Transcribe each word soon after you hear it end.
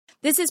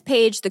This is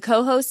Paige, the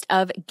co-host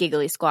of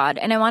Giggly Squad,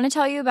 and I want to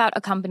tell you about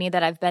a company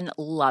that I've been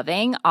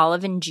loving,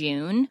 Olive and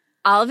June.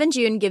 Olive and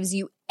June gives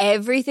you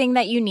everything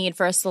that you need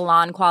for a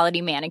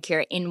salon-quality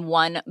manicure in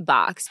one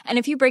box. And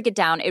if you break it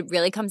down, it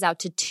really comes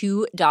out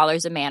to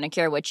 $2 a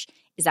manicure, which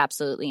is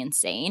absolutely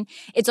insane.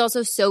 It's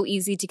also so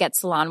easy to get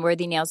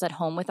salon-worthy nails at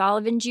home with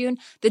Olive and June.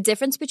 The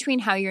difference between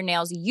how your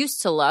nails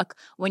used to look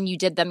when you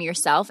did them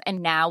yourself and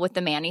now with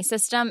the Mani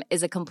system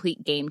is a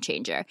complete game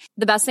changer.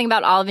 The best thing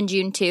about Olive and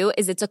June, too,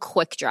 is it's a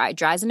quick dry.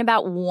 Dries in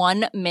about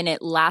 1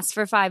 minute, lasts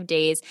for 5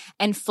 days,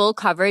 and full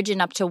coverage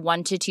in up to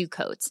 1 to 2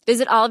 coats.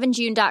 Visit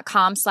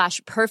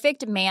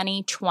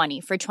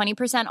oliveandjune.com/perfectmani20 for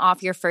 20%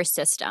 off your first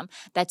system.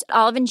 That's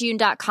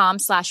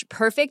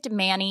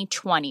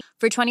oliveandjune.com/perfectmani20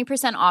 for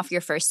 20% off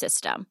your first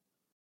system.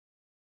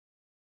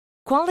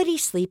 Quality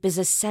sleep is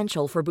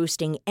essential for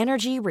boosting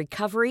energy,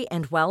 recovery,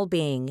 and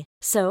well-being.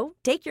 So,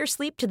 take your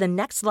sleep to the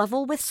next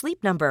level with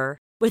Sleep Number.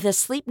 With a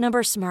Sleep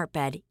Number smart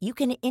bed, you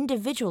can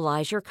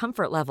individualize your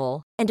comfort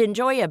level and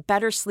enjoy a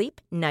better sleep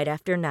night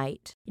after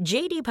night.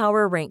 J.D.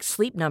 Power ranks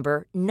Sleep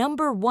Number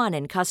number 1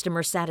 in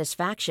customer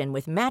satisfaction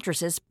with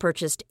mattresses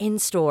purchased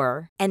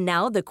in-store. And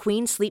now the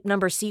Queen Sleep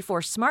Number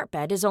C4 smart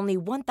bed is only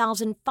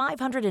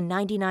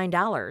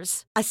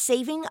 $1,599, a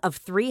saving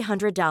of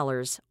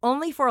 $300,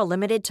 only for a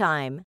limited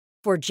time.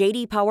 For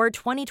J.D. Power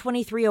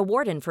 2023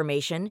 award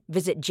information,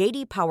 visit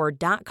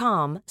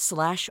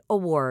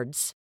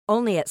jdpower.com/awards.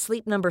 Only at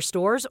Sleep Number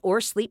stores or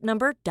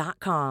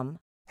sleepnumber.com.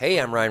 Hey,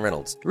 I'm Ryan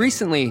Reynolds.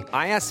 Recently,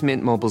 I asked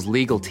Mint Mobile's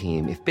legal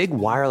team if big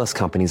wireless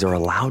companies are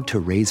allowed to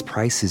raise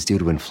prices due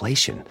to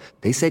inflation.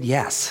 They said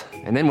yes.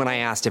 And then when I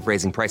asked if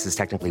raising prices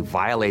technically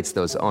violates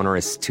those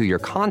onerous 2-year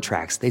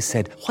contracts, they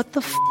said, "What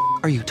the f***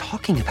 are you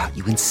talking about,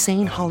 you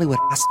insane Hollywood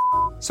ass?"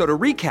 So to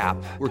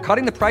recap, we're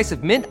cutting the price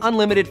of Mint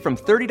Unlimited from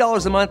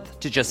 $30 a month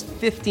to just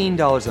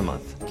 $15 a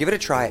month. Give it a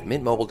try at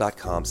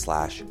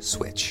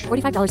mintmobile.com/switch.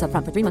 $45 up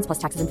front for 3 months plus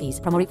taxes and fees.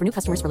 Promo rate for new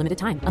customers for limited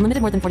time. Unlimited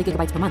more than 40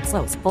 gigabytes per month.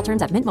 Slows full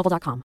terms at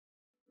mintmobile.com.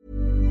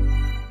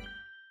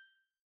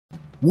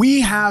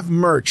 We have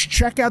merch.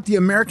 Check out the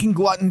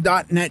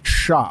AmericanGlutton.net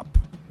shop.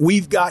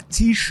 We've got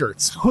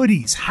t-shirts,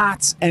 hoodies,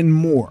 hats, and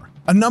more.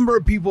 A number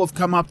of people have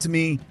come up to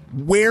me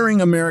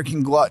wearing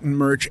American Glutton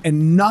merch,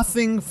 and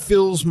nothing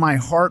fills my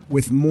heart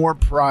with more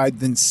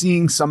pride than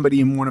seeing somebody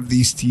in one of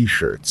these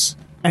t-shirts.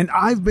 And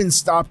I've been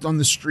stopped on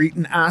the street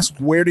and asked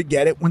where to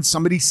get it when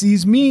somebody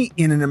sees me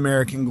in an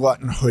American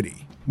Glutton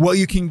hoodie. Well,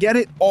 you can get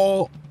it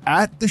all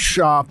at the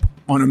shop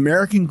on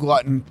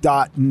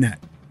AmericanGlutton.net.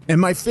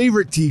 And my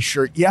favorite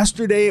t-shirt,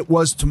 yesterday it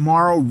was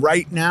tomorrow,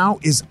 right now,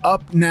 is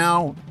up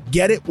now.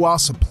 Get it while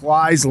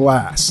supplies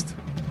last.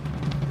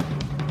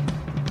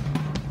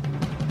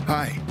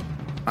 Hi,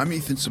 I'm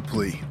Ethan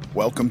Suplee.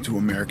 Welcome to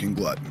American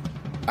Glutton.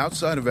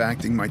 Outside of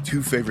acting, my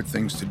 2 favorite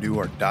things to do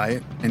are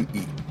diet and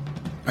eat.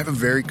 I have a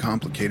very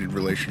complicated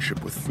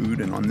relationship with food,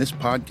 and on this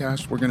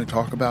podcast, we're going to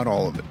talk about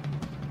all of it.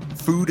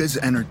 Food as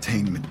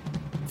entertainment,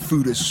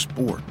 food as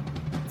sport,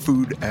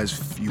 food as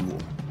fuel.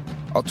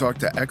 I'll talk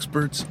to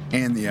experts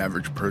and the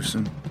average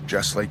person,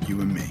 just like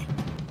you and me.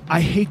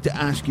 I hate to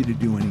ask you to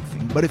do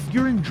anything, but if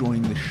you're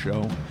enjoying this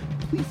show,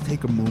 please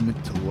take a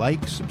moment to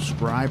like,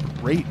 subscribe,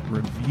 rate,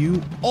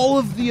 review, all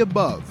of the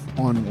above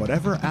on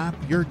whatever app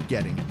you're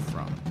getting it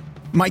from.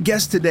 My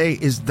guest today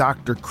is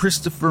Dr.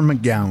 Christopher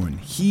McGowan.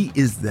 He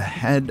is the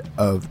head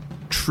of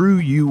True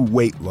You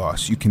Weight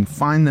Loss. You can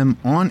find them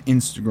on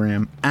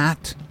Instagram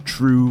at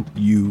True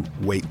You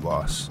Weight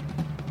Loss.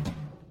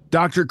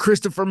 Dr.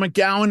 Christopher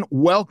McGowan,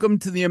 welcome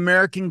to the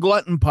American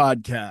Glutton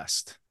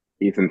Podcast.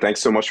 Ethan, thanks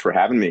so much for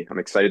having me. I'm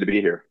excited to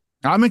be here.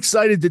 I'm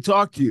excited to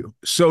talk to you.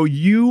 So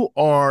you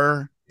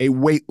are a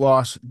weight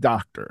loss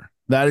doctor.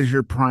 That is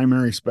your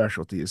primary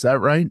specialty. Is that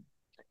right?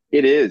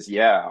 It is.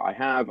 Yeah,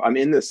 I'm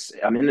in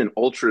an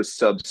ultra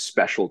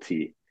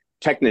subspecialty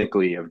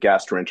technically of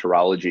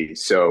gastroenterology.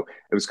 So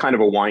it was kind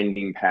of a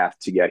winding path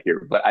to get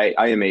here, but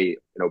I am an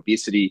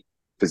obesity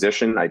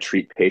physician. I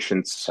treat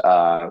patients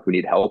who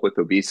need help with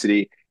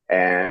obesity,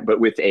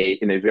 but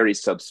in a very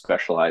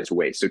subspecialized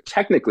way. So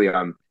technically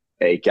I'm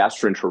a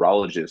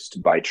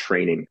gastroenterologist by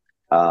training.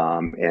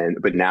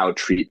 But now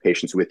treat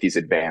patients with these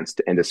advanced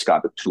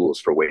endoscopic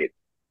tools for weight.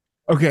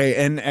 Okay,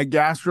 and a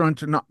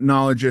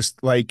gastroenterologist,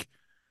 like,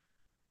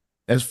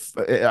 I'm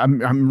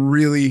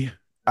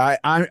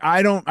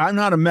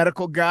not a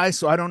medical guy,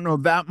 so I don't know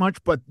that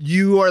much. But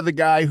you are the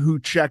guy who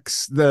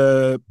checks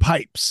the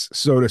pipes,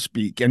 so to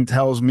speak, and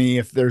tells me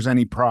if there's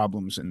any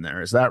problems in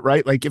there. Is that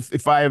right? Like,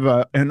 if I have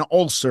an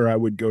ulcer, I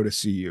would go to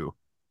see you.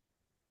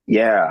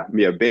 Yeah.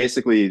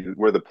 Basically,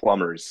 we're the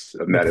plumbers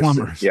of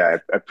medicine. Yeah,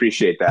 I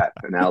appreciate that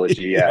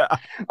analogy.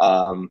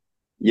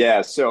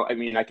 Yeah. So,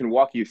 I can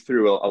walk you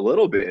through a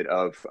little bit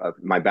of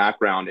my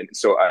background. And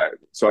so I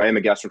am a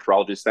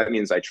gastroenterologist. That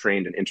means I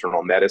trained in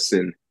internal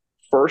medicine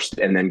first,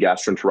 and then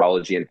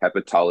gastroenterology and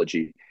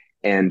hepatology.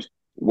 And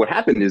what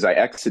happened is I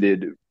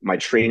exited my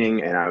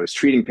training and I was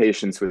treating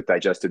patients with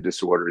digestive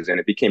disorders. And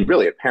it became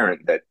really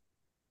apparent that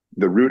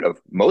the root of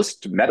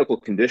most medical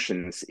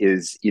conditions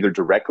is either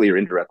directly or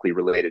indirectly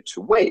related to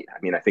weight.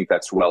 I think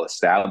that's well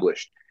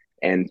established.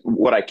 And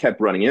what I kept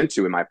running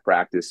into in my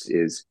practice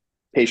is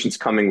patients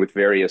coming with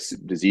various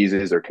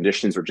diseases or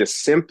conditions or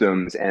just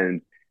symptoms.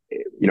 And,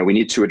 we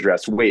need to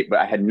address weight, but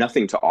I had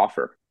nothing to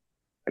offer.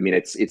 I mean,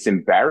 it's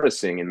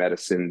embarrassing in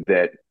medicine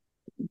that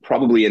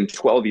probably in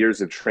 12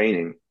 years of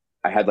training,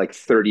 I had like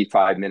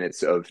 35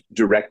 minutes of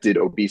directed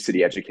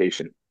obesity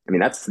education. I mean,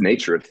 that's the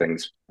nature of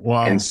things.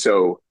 Wow. And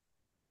so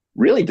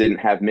really didn't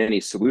have many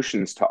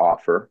solutions to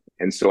offer.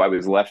 And so I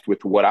was left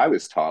with what I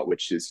was taught,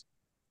 which is,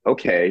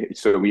 okay,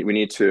 so we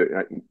need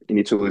to, you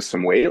need to lose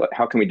some weight.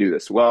 How can we do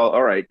this? Well,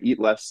 all right, eat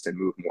less and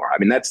move more. I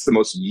mean, that's the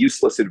most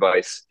useless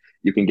advice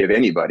you can give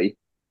anybody.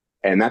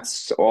 And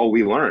that's all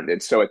we learned.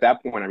 And so at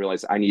that point, I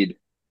realized I need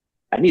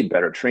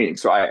better training.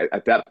 So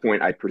at that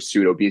point, I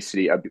pursued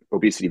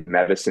obesity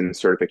medicine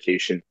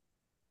certification,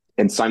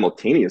 and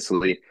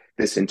simultaneously,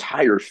 this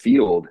entire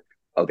field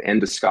of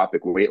endoscopic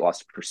weight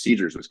loss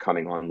procedures was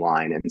coming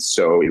online. And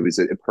so it was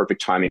a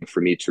perfect timing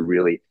for me to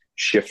really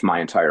shift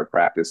my entire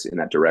practice in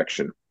that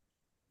direction.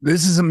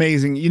 This is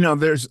amazing.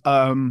 There's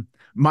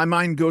my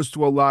mind goes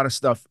to a lot of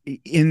stuff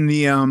in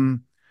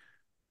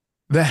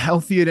the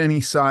healthy at any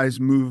size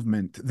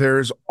movement.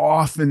 There's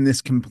often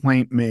this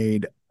complaint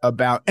made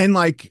about, and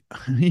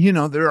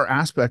there are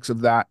aspects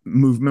of that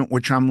movement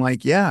which I'm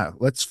like, yeah,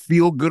 let's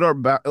feel good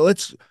about,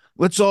 let's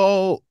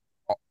all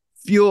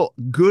feel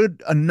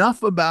good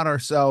enough about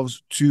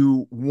ourselves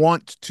to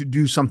want to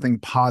do something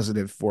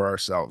positive for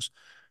ourselves.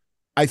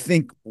 I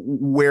think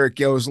where it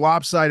goes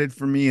lopsided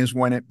for me is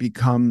when it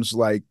becomes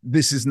like,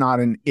 this is not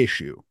an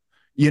issue,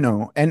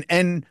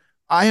 and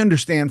I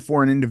understand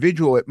for an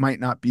individual, it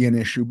might not be an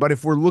issue, but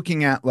if we're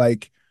looking at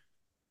like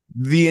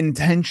the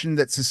intention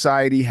that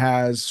society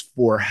has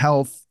for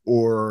health,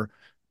 or,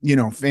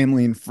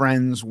 family and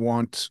friends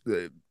want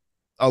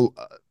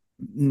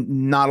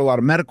not a lot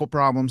of medical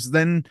problems,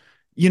 then,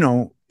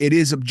 it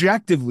is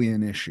objectively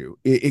an issue.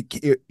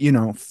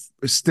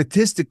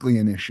 Statistically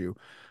an issue.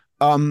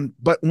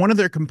 But one of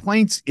their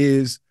complaints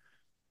is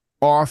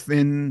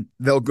often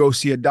they'll go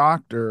see a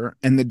doctor,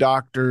 and the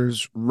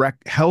doctor's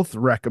health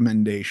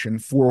recommendation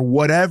for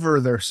whatever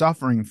they're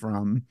suffering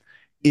from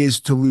is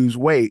to lose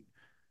weight.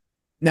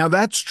 Now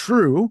that's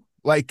true.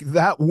 Like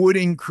that would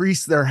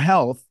increase their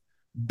health.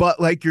 But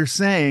like you're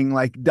saying,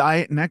 like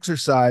diet and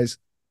exercise,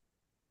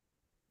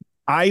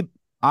 I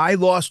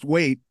lost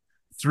weight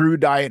through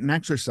diet and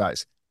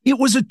exercise. It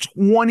was a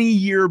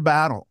 20-year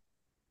battle,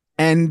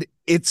 and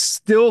it's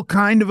still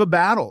kind of a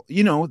battle.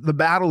 The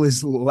battle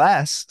is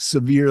less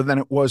severe than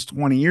it was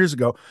 20 years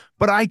ago,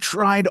 but I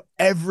tried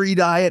every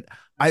diet.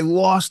 I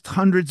lost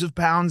hundreds of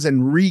pounds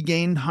and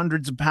regained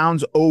hundreds of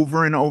pounds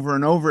over and over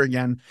and over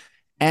again.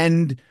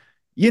 And,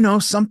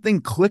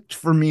 something clicked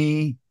for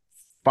me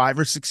 5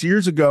 or 6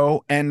 years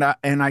ago, and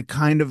I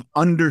kind of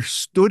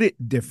understood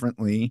it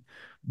differently.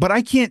 But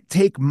I can't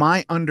take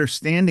my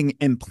understanding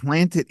and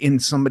plant it in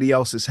somebody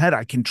else's head.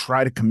 I can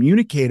try to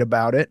communicate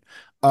about it.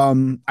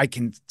 I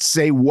can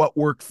say what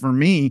worked for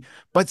me,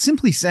 but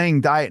simply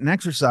saying diet and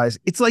exercise,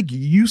 it's like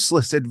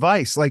useless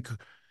advice. Like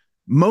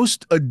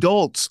most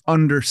adults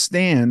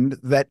understand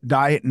that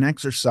diet and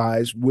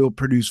exercise will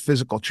produce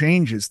physical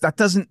changes. That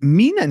doesn't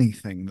mean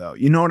anything, though.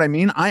 You know what I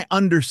mean? I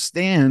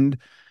understand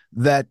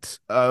that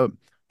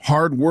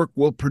hard work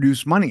will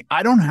produce money.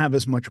 I don't have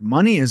as much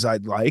money as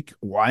I'd like.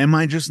 Why am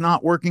I just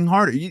not working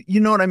harder? You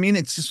know what I mean?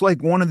 It's just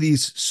like one of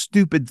these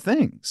stupid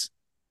things.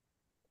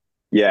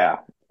 Yeah,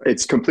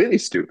 it's completely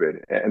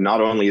stupid. And not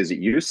only is it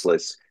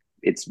useless,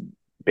 it's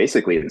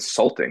basically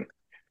insulting.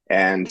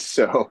 And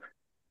so,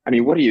 I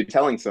mean, what are you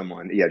telling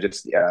someone? Yeah,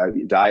 just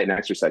diet and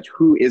exercise.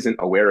 Who isn't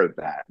aware of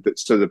that?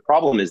 So the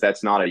problem is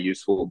that's not a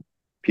useful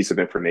piece of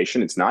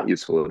information. It's not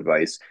useful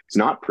advice. It's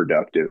not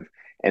productive.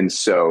 And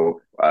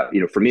so,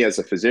 for me as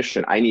a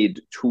physician, I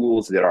need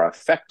tools that are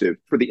effective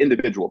for the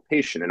individual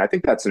patient. And I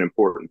think that's an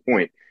important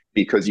point,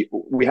 because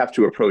we have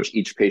to approach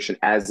each patient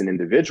as an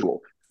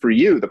individual. For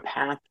you, the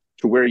path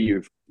to where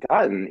you've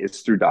gotten is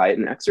through diet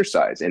and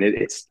exercise. And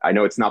I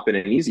know it's not been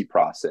an easy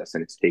process,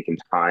 and it's taken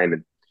time,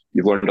 and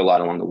you've learned a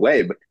lot along the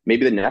way, but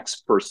maybe the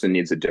next person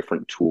needs a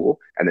different tool,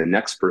 and the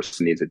next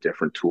person needs a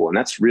different tool. And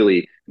that's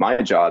really my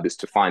job, is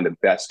to find the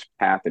best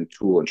path and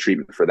tool and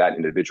treatment for that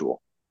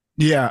individual.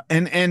 Yeah.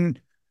 And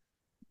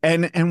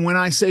when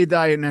I say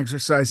diet and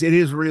exercise, it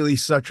is really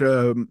such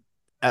a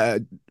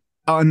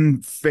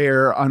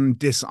unfair,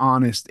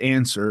 dishonest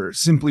answer,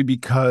 simply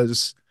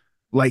because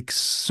like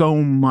so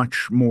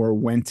much more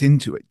went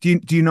into it. Do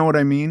you know what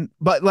I mean?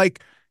 But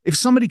like, if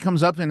somebody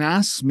comes up and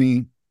asks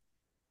me,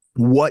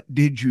 what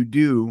did you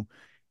do?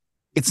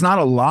 It's not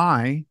a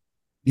lie.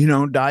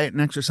 Diet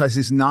and exercise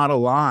is not a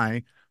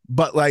lie,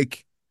 but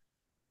like,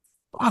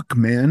 fuck,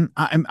 man.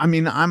 I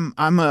mean,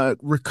 I'm a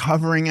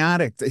recovering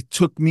addict. It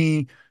took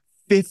me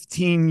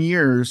 15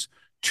 years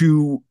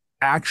to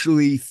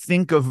actually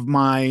think of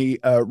my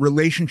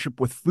relationship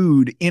with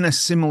food in a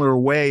similar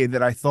way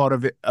that I thought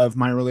of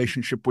my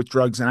relationship with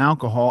drugs and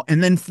alcohol.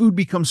 And then food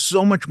becomes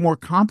so much more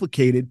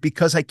complicated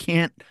because I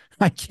can't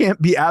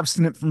be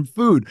abstinent from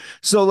food.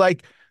 So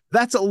like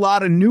That's a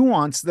lot of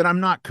nuance that I'm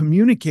not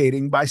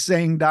communicating by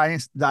saying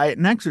diet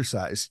and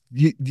exercise.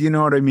 Do you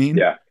know what I mean?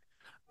 Yeah.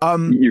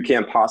 You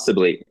can't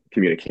possibly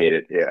communicate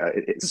it. Yeah,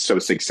 it's so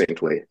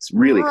succinctly. It's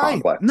really Right.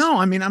 complex. No,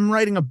 I mean, I'm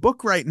writing a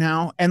book right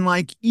now, and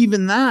like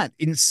even that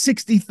in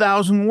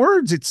 60,000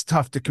 words, it's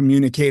tough to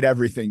communicate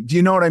everything. Do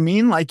you know what I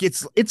mean? Like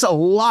it's a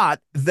lot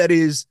that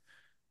is,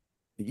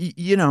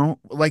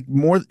 like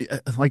more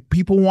like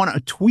people want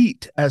a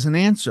tweet as an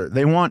answer.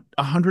 They want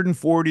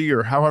 140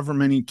 or however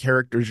many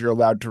characters you're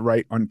allowed to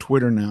write on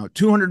Twitter now,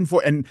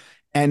 204,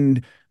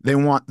 and they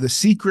want the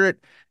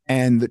secret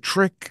and the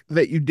trick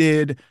that you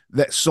did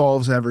that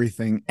solves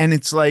everything. And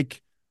it's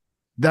like,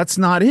 that's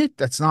not it.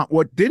 That's not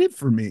what did it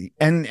for me.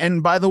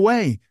 And by the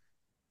way,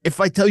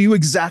 if I tell you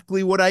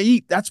exactly what I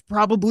eat, that's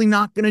probably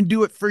not going to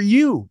do it for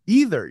you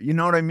either. You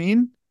know what I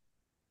mean?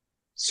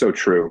 So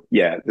true.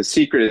 Yeah. The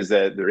secret is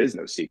that there is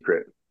no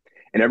secret.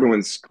 And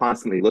everyone's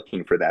constantly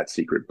looking for that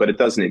secret, but it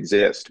doesn't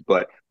exist.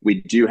 But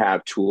we do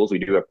have tools, we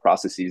do have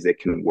processes that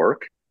can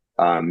work.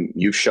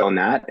 You've shown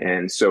that.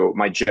 And so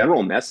my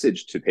general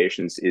message to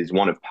patients is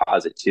one of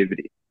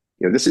positivity.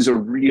 This is a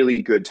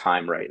really good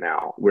time right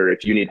now where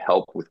if you need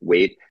help with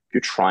weight, if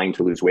you're trying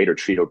to lose weight or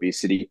treat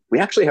obesity, we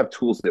actually have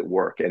tools that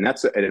work. And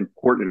that's an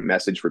important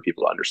message for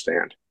people to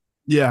understand.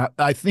 Yeah,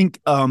 I think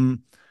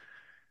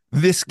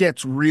this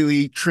gets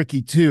really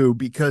tricky too,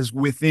 because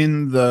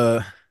within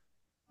the,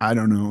 I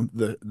don't know,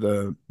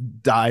 the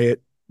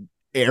diet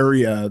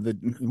area, that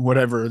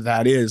whatever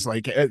that is,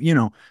 like,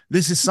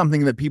 this is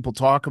something that people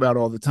talk about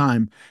all the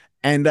time.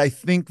 And I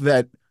think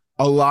that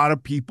a lot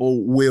of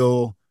people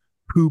will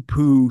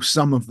poo-poo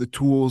some of the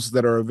tools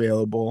that are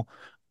available,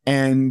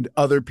 and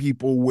other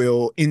people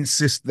will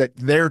insist that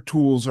their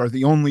tools are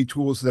the only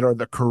tools that are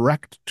the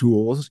correct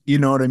tools. You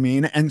know what I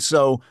mean? And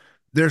so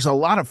there's a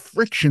lot of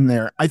friction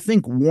there. I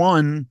think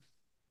one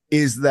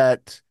is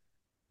that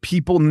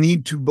people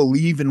need to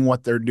believe in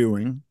what they're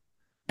doing.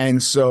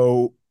 And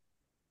so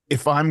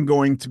if I'm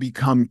going to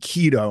become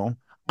keto,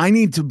 I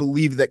need to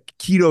believe that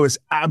keto is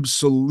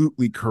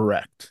absolutely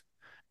correct.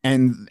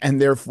 And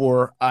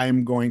therefore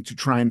I'm going to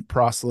try and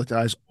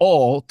proselytize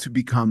all to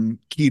become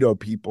keto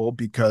people,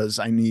 because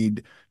I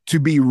need to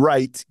be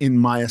right in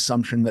my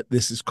assumption that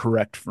this is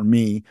correct for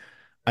me.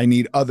 I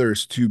need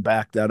others to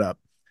back that up.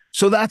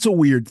 So that's a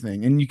weird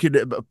thing. And you could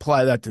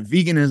apply that to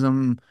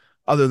veganism,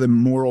 other than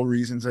moral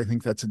reasons. I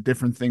think that's a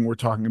different thing. We're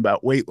talking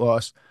about weight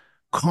loss,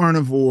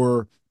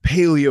 carnivore,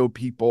 paleo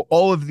people,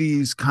 all of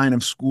these kind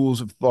of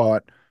schools of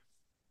thought.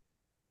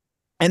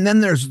 And then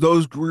there's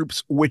those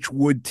groups which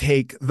would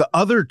take the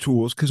other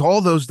tools, because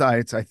all those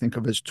diets I think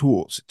of as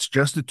tools. It's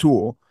just a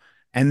tool.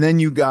 And then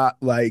you got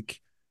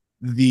like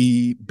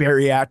the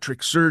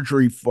bariatric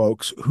surgery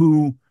folks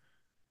who,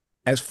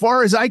 as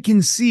far as I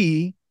can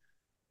see,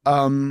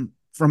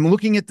 from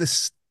looking at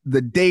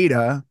the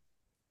data,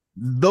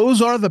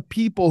 those are the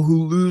people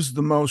who lose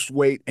the most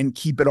weight and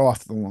keep it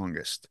off the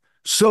longest.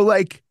 So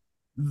like,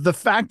 the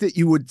fact that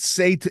you would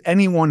say to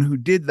anyone who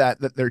did that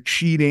they're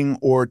cheating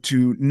or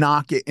to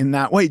knock it in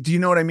that way, do you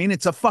know what I mean?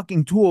 It's a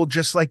fucking tool,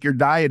 just like your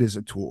diet is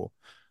a tool.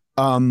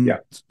 Yeah.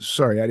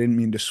 Sorry, I didn't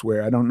mean to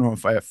swear. I don't know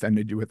if I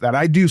offended you with that.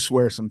 I do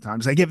swear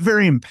sometimes. I get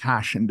very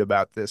impassioned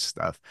about this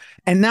stuff.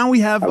 And now we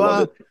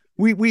have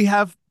we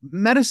have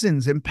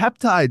medicines and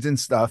peptides and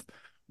stuff,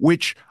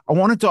 which I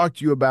want to talk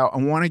to you about. I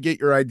want to get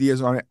your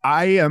ideas on it.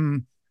 I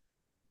am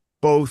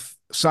both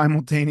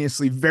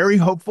simultaneously very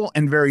hopeful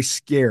and very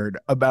scared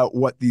about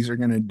what these are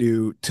going to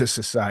do to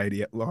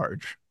society at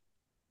large.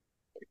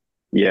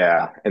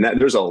 Yeah. And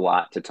there's a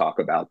lot to talk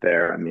about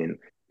there. I mean,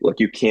 look,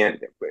 you can't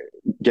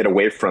get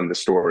away from the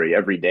story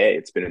every day.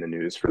 It's been in the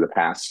news for the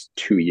past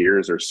 2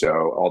 years or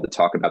so, all the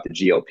talk about the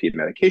GLP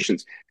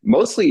medications.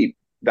 Mostly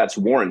that's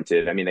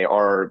warranted. I mean, they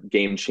are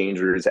game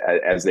changers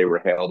as they were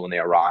hailed when they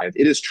arrived.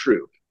 It is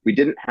true. We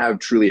didn't have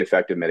truly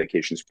effective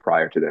medications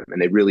prior to them,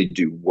 and they really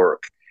do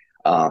work.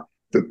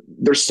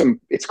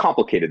 It's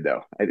complicated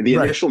though. The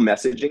initial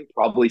messaging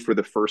probably for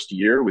the first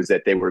year was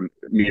that they were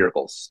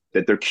miracles,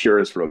 that they're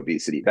cures for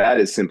obesity. That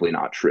is simply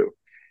not true.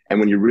 And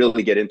when you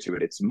really get into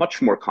it, it's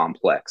much more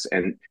complex.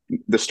 And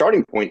the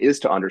starting point is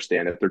to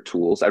understand that they're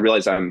tools. I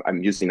realize I'm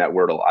using that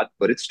word a lot,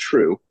 but it's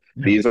true.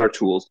 Yeah. These are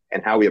tools,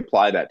 and how we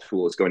apply that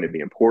tool is going to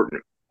be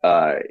important.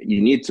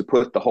 You need to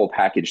put the whole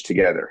package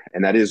together.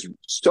 And that is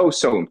so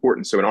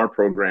important. So in our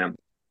program,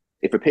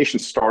 if a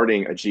patient's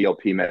starting a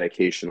GLP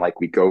medication like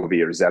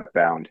Wegovy or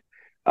Zepbound,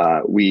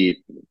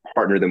 we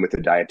partner them with a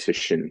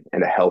dietitian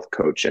and a health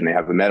coach, and they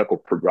have a medical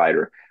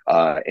provider.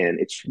 And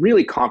it's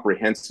really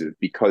comprehensive,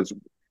 because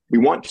we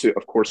want to,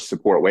 of course,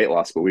 support weight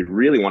loss, but we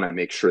really want to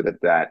make sure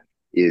that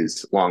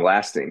is long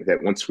lasting,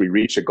 that once we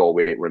reach a goal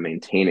weight, we're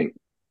maintaining.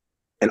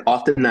 And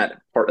often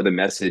that part of the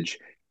message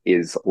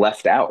is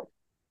left out.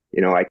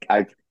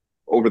 I've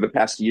over the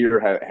past year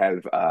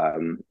have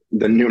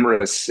the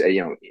numerous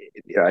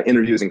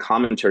interviews and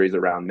commentaries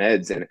around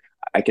meds, and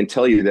I can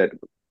tell you that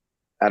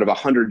out of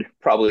 100,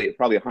 probably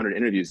 100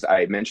 interviews,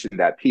 I mentioned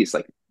that piece.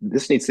 Like,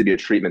 this needs to be a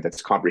treatment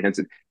that's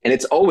comprehensive, and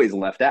it's always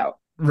left out.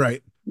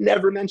 Right.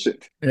 never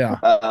mentioned. Yeah.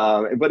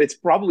 But it's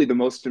probably the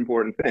most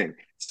important thing.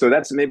 So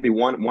that's maybe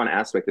one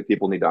aspect that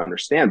people need to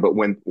understand. But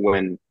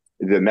when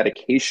the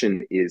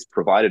medication is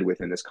provided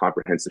within this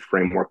comprehensive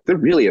framework, they're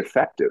really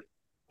effective.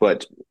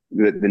 But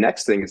the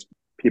next thing is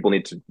people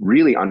need to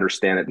really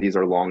understand that these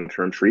are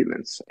long-term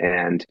treatments,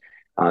 and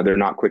they're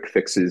not quick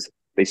fixes.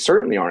 They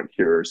certainly aren't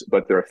cures,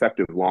 but they're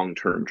effective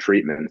long-term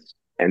treatments.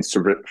 And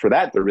so for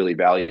that, they're really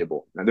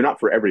valuable. Now, they're not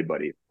for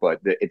everybody, but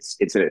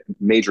it's a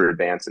major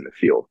advance in the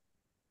field.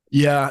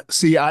 Yeah.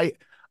 See, I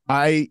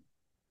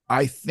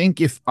think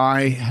if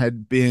I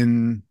had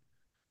been,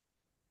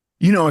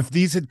 if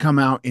these had come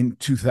out in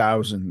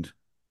 2000,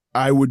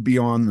 I would be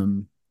on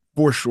them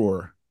for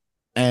sure.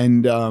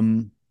 And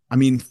I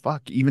mean,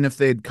 fuck, even if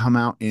they had come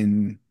out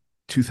in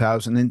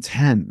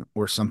 2010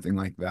 or something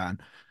like that.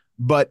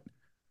 But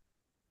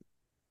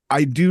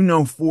I do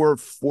know for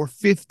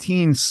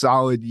 15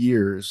 solid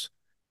years,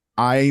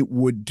 I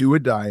would do a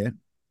diet,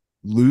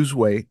 lose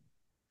weight,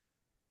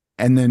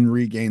 and then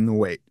regain the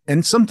weight.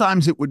 And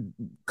sometimes it would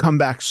come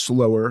back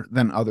slower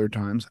than other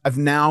times. I've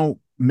now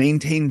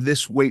maintained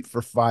this weight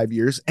for 5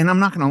 years, and I'm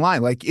not going to lie,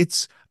 like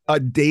it's a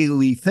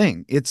daily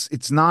thing.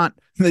 It's not,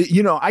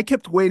 I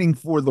kept waiting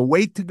for the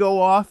weight to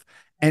go off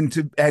and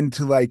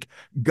to like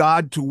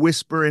God to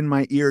whisper in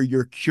my ear,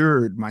 "You're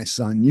cured, my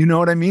son." You know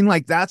what I mean?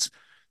 Like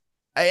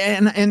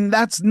and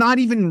that's not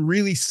even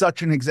really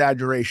such an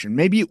exaggeration.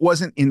 Maybe it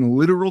wasn't in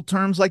literal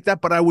terms like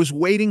that, but I was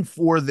waiting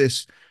for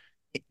this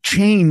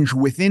change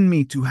within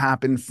me to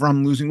happen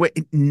from losing weight.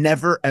 It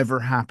never ever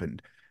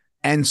happened.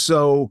 And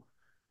so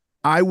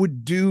I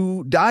would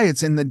do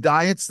diets, and the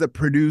diets that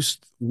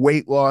produced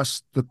weight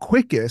loss the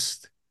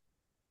quickest,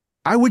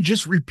 I would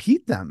just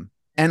repeat them.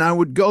 And I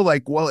would go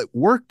like, well, it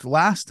worked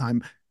last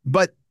time,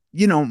 but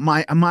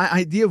my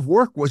idea of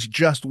work was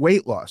just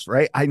weight loss,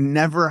 right? I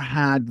never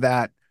had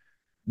that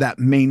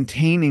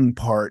maintaining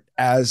part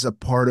as a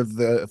part of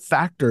the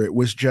factor. It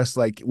was just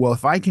like, well,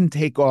 if I can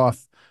take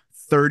off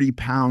 30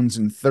 pounds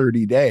in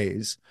 30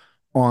 days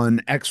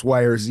on X,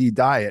 Y, or Z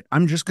diet,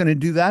 I'm just going to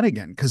do that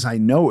again because I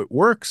know it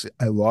works.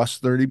 I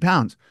lost 30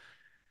 pounds.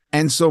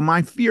 And so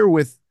my fear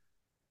with,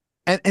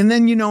 and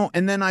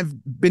then I've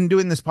been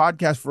doing this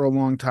podcast for a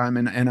long time.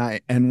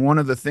 And one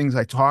of the things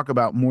I talk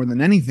about more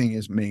than anything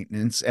is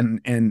maintenance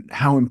and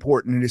how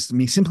important it is to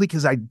me, simply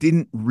because I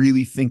didn't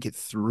really think it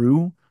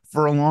through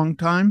for a long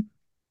time.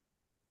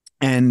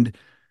 And,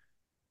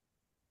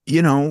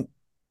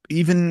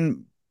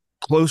 even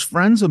close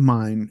friends of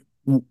mine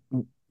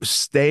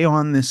stay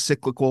on this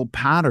cyclical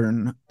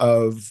pattern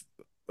of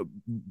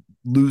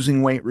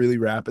losing weight really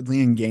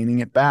rapidly and gaining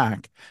it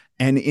back.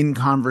 And in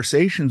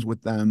conversations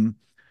with them,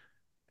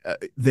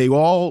 they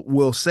all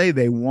will say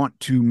they want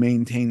to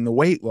maintain the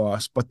weight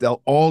loss, but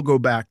they'll all go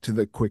back to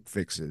the quick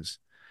fixes.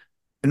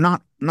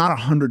 Not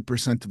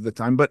 100% of the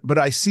time, but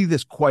I see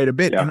this quite a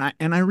bit. Yeah.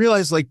 And I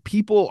realize like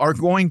people are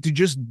going to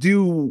just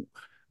do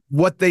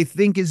what they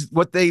think is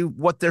what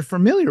they're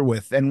familiar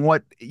with and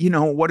what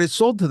is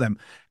sold to them.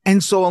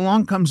 And so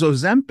along comes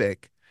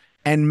Ozempic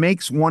and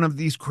makes one of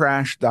these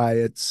crash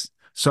diets.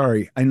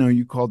 Sorry, I know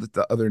you called it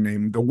the other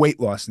name, the weight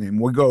loss name,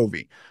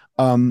 Wegovy.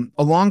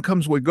 Along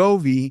comes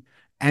Wegovy,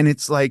 and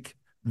it's like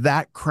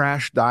that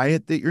crash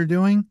diet that you're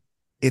doing,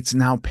 it's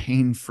now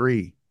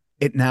pain-free.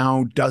 It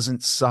now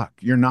doesn't suck.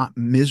 You're not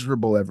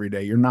miserable every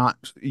day. You're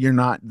not,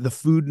 the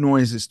food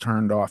noise is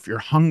turned off. Your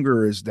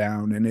hunger is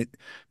down and it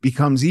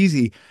becomes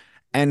easy.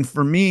 And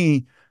for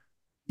me,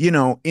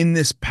 in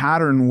this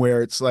pattern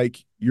where it's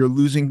like you're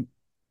losing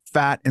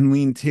fat and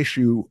lean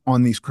tissue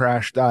on these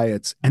crash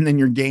diets, and then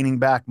you're gaining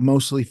back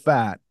mostly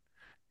fat,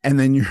 and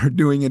then you're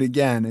doing it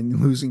again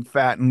and losing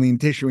fat and lean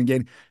tissue and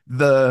gaining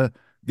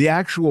the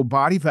actual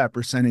body fat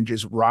percentage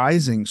is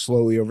rising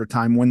slowly over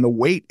time when the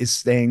weight is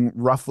staying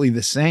roughly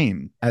the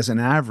same as an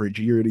average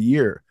year to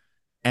year.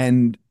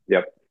 And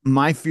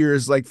my fear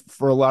is like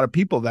for a lot of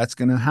people, that's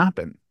going to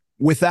happen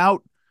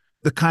without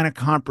the kind of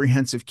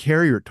comprehensive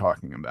care you're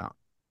talking about.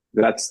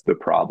 That's the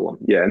problem.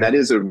 Yeah. And that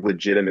is a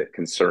legitimate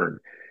concern.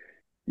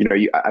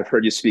 I've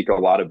heard you speak a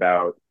lot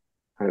about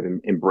kind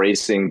of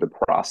embracing the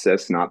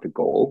process, not the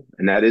goal.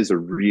 And that is a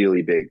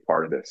really big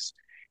part of this.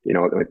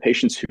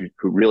 Patients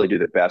who really do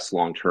the best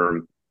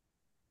long-term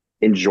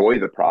enjoy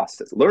the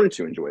process, learn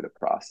to enjoy the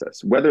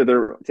process, whether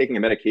they're taking a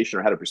medication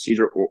or had a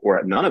procedure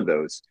or none of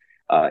those.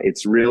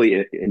 It's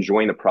really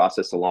enjoying the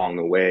process along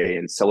the way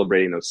and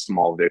celebrating those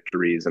small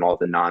victories and all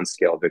the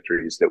non-scale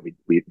victories that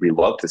we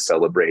love to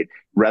celebrate,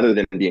 rather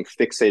than being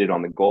fixated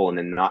on the goal and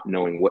then not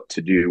knowing what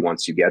to do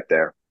once you get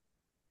there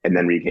and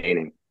then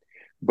regaining.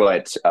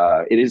 But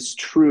it is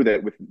true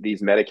that with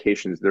these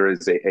medications, there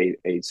is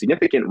a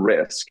significant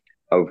risk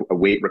of a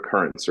weight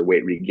recurrence or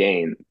weight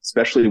regain,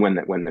 especially when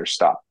they're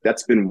stopped.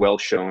 That's been well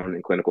shown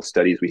in clinical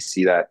studies. We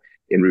see that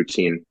in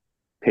routine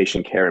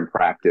patient care and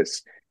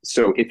practice.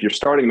 So if you're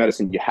starting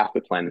medicine, you have to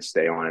plan to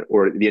stay on it,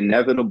 or the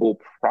inevitable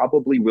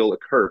probably will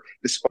occur,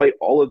 despite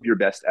all of your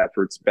best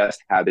efforts,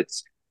 best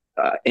habits,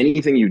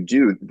 anything you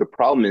do. The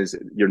problem is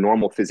your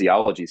normal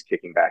physiology is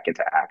kicking back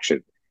into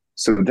action.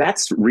 So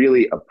that's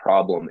really a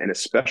problem. And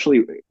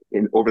especially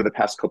over the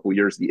past couple of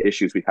years, the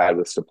issues we've had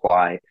with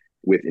supply,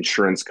 with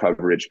insurance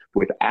coverage,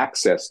 with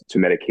access to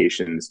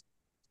medications.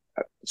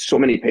 So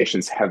many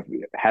patients have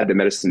had the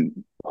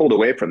medicine pulled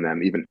away from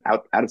them, even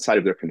outside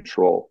of their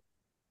control.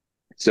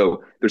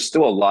 So there's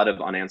still a lot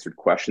of unanswered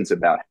questions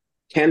about,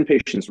 can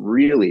patients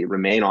really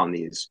remain on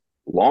these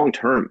long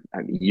term,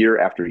 year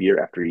after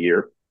year after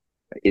year?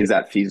 Is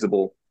that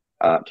feasible?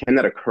 Can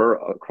that occur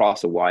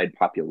across a wide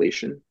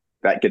population?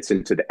 That gets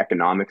into the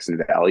economics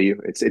and value.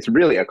 It's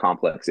really a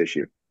complex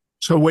issue.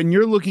 So when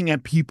you're looking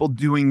at people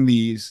doing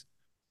these,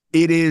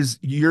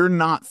 you're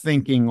not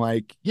thinking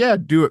like, yeah,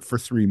 do it for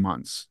 3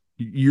 months.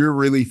 You're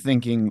really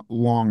thinking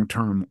long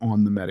term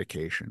on the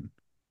medication.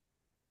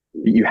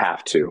 You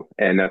have to.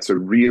 And that's a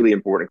really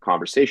important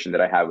conversation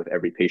that I have with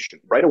every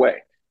patient right away.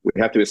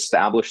 We have to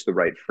establish the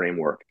right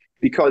framework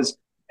because,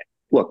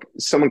 look,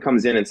 someone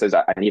comes in and says,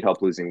 I need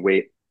help losing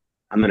weight.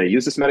 I'm going to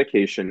use this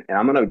medication and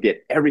I'm going to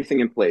get everything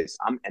in place.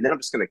 And then I'm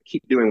just going to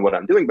keep doing what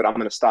I'm doing, but I'm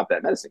going to stop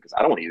that medicine because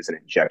I don't want to use an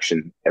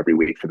injection every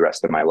week for the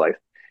rest of my life.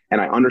 And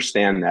I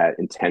understand that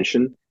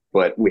intention,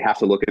 but we have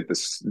to look at the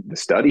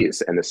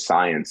studies and the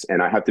science.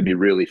 And I have to be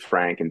really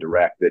frank and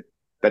direct that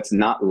that's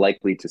not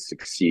likely to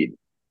succeed.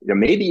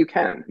 Maybe you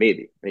can,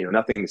 maybe,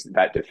 nothing's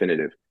that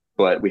definitive,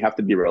 but we have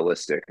to be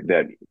realistic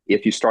that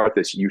if you start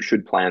this, you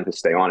should plan to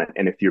stay on it.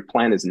 And if your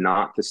plan is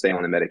not to stay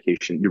on the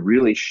medication, you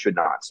really should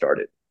not start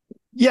it.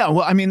 Yeah,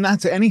 well, I mean,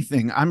 that's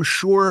anything. I'm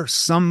sure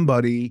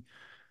somebody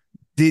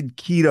did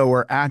keto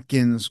or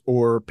Atkins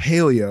or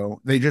paleo.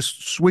 They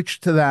just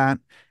switched to that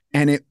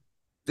and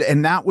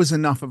that was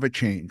enough of a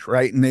change,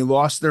 right? And they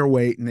lost their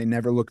weight and they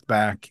never looked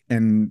back.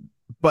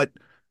 But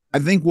I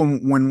think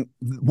when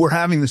we're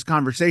having this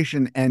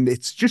conversation and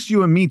it's just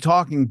you and me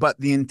talking, but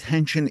the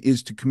intention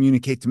is to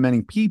communicate to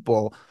many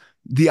people,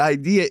 the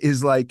idea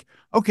is like,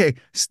 okay,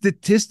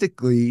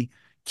 statistically,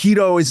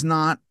 keto is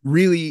not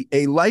really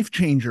a life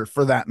changer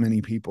for that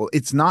many people.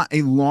 It's not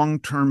a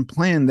long-term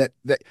plan that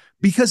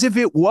because if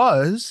it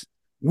was,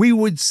 we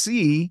would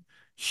see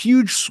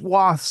huge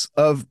swaths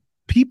of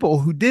people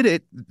who did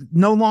it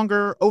no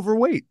longer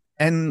overweight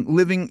and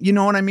living, you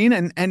know what I mean?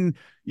 And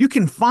you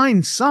can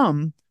find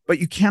some, but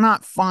you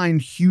cannot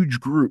find huge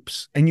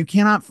groups, and you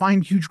cannot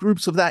find huge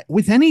groups of that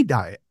with any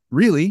diet,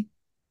 really.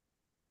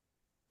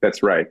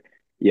 That's right.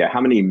 Yeah. How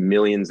many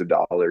millions of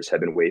dollars have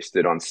been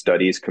wasted on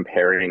studies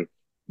comparing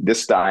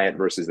this diet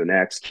versus the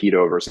next,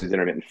 keto versus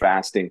intermittent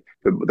fasting?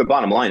 The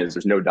bottom line is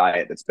there's no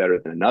diet that's better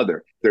than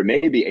another. There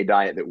may be a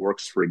diet that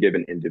works for a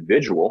given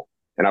individual,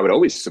 and I would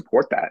always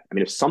support that. I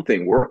mean, if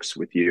something works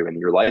with you and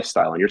your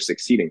lifestyle and you're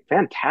succeeding,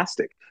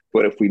 fantastic.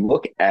 But if we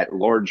look at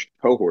large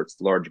cohorts,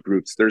 large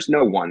groups, there's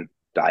no one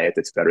diet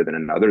that's better than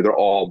another. They're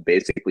all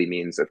basically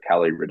means of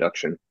calorie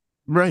reduction.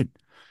 Right.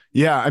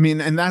 Yeah. I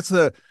mean, and that's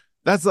the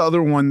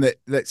other one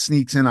that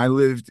sneaks in. I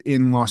lived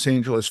in Los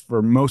Angeles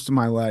for most of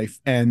my life,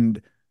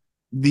 and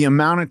the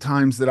amount of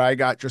times that I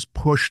got just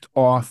pushed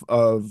off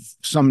of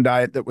some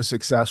diet that was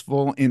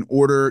successful in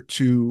order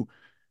to,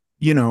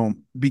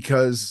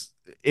 because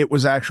it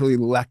was actually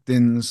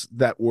lectins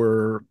that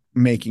were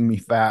making me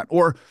fat,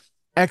 or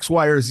X,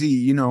 Y, or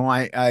Z.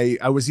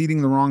 I was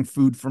eating the wrong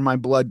food for my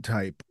blood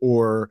type,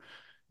 or,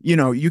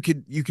 you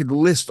could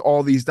list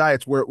all these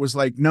diets where it was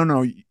like,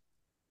 no,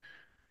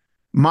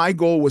 my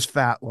goal was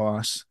fat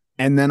loss.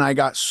 And then I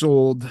got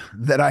sold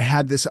that I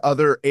had this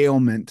other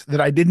ailment that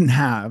I didn't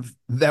have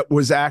that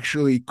was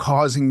actually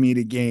causing me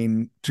to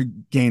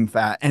gain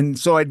fat. And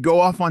so I'd go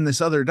off on this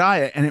other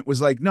diet, and it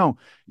was like, no,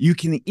 you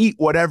can eat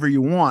whatever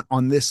you want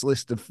on this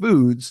list of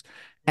foods.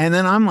 And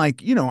then I'm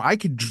like, I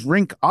could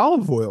drink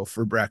olive oil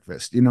for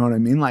breakfast. You know what I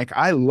mean? Like,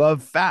 I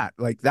love fat.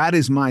 Like, that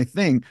is my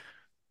thing.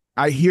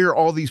 I hear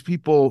all these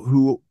people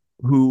who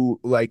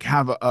like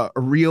have a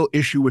real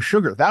issue with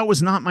sugar. That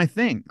was not my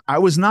thing. I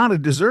was not a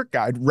dessert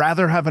guy. I'd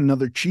rather have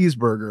another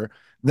cheeseburger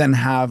than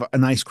have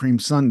an ice cream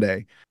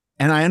sundae.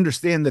 And I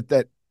understand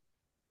that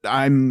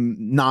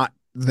I'm not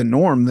the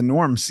norm. The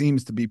norm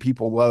seems to be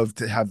people love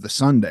to have the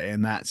sundae,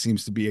 and that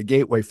seems to be a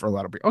gateway for a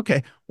lot of people.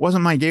 Okay,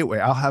 wasn't my gateway.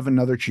 I'll have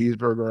another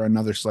cheeseburger or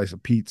another slice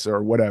of pizza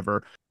or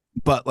whatever.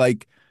 But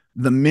like,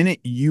 the minute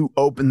you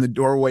open the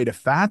doorway to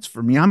fats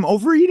for me, I'm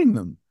overeating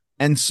them.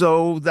 And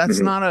so that's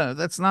not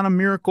a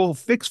miracle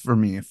fix for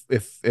me.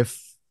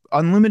 If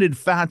unlimited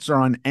fats are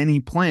on any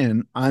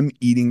plan, I'm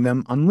eating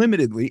them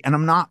unlimitedly and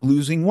I'm not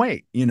losing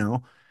weight,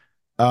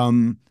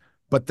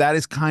 But that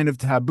is kind of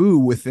taboo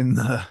within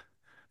the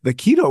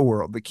keto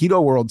world. The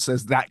keto world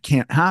says that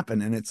can't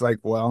happen. And it's like,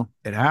 well,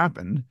 it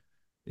happened,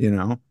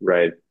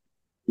 Right.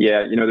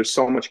 Yeah. There's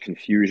so much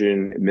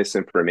confusion,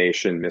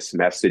 misinformation,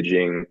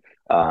 mismessaging.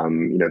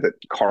 That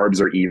carbs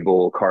are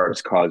evil,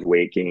 carbs cause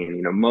weight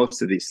gain.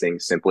 Most of these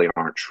things simply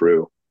aren't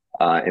true.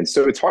 And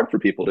so it's hard for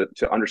people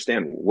to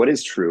understand what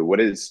is true, what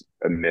is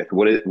a myth,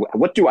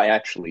 what do I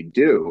actually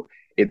do?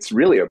 It's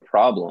really a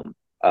problem.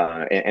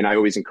 And I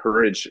always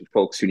encourage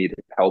folks who need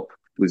help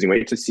losing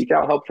weight to seek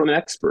out help from an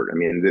expert. I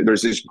mean,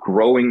 there's this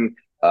growing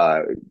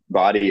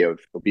body of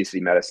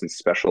obesity medicine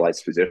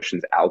specialized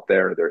physicians out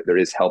there. There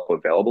is help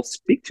available.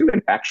 Speak to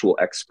an actual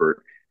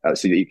expert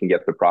so that you can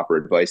get the proper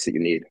advice that you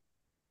need.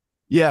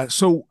 Yeah.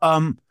 So,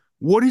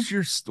 what is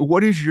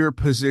your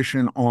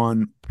position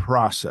on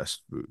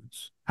processed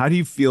foods? How do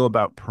you feel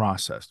about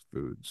processed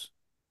foods?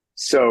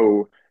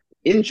 So,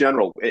 in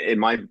general, in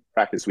my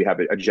practice, we have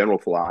a general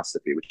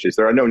philosophy, which is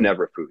there are no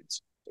never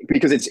foods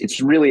because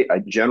it's really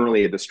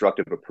generally a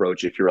destructive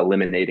approach if you're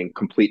eliminating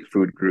complete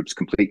food groups,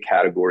 complete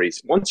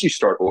categories. Once you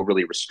start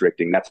overly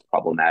restricting, that's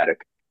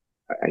problematic.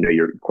 I know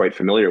you're quite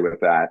familiar with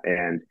that.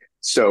 And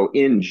so,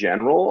 in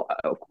general,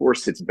 of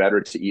course, it's better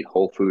to eat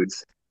whole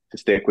foods, to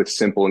stick with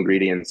simple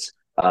ingredients,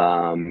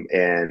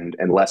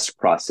 and less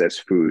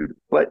processed food.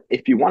 But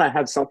if you want to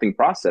have something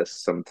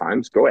processed,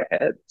 sometimes go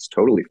ahead. It's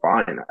totally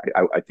fine.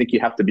 I think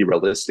you have to be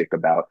realistic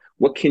about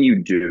what can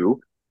you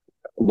do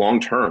long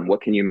term.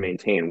 What can you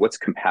maintain? What's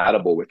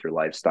compatible with your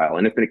lifestyle?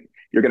 And if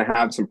you're going to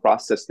have some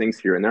processed things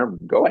here and there,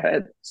 go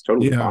ahead. It's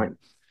totally Yeah. fine.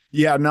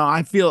 Yeah. No,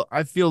 I feel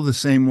the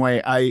same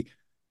way.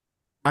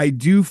 I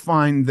do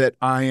find that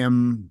I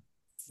am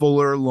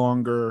fuller,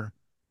 longer,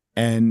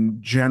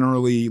 and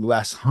generally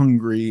less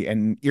hungry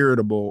and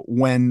irritable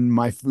when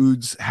my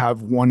foods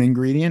have one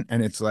ingredient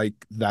and it's like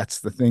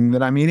that's the thing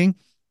that I'm eating.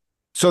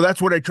 So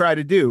that's what I try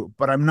to do,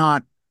 but I'm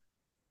not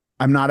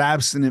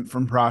abstinent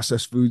from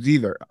processed foods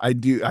either. I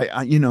do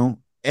I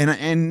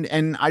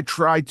and I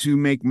try to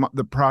make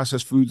the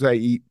processed foods I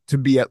eat to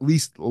be at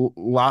least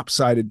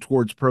lopsided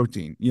towards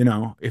protein.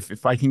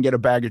 If I can get a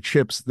bag of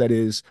chips that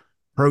is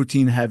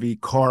protein heavy,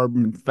 carb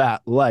and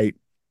fat light,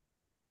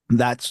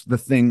 that's the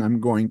thing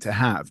I'm going to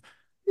have.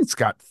 It's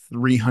got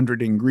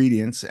 300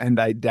 ingredients, and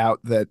I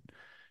doubt that,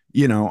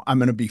 I'm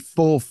going to be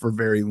full for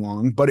very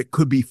long, but it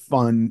could be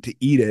fun to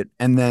eat it.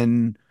 And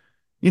then,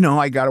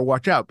 I got to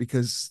watch out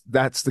because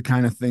that's the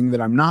kind of thing that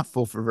I'm not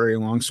full for very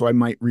long. So I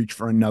might reach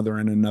for another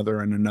and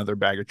another and another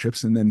bag of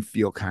chips and then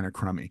feel kind of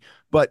crummy.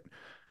 But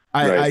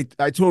Right.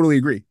 I totally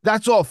agree.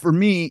 That's all for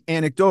me,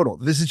 anecdotal.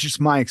 This is just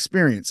my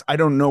experience. I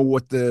don't know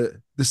what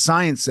the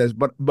science says,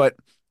 but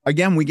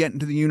again, we get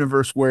into the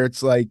universe where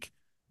it's like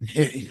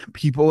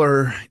people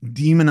are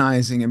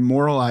demonizing and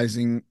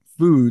moralizing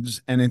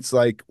foods, and it's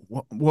like,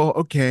 well,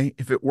 okay,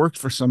 if it works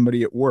for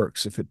somebody, it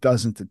works. If it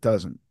doesn't, it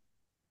doesn't.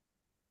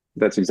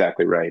 That's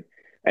exactly right.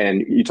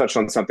 And you touched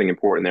on something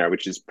important there,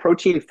 which is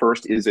protein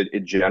first is a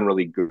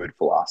generally good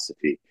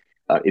philosophy.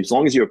 As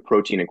long as you have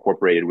protein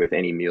incorporated with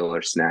any meal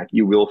or snack,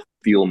 you will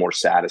feel more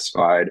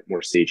satisfied,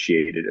 more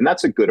satiated. And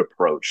that's a good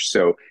approach.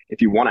 So if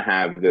you want to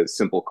have the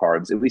simple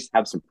carbs, at least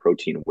have some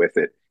protein with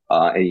it,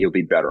 and you'll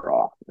be better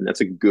off. And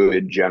that's a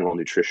good general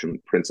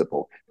nutrition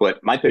principle. But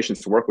my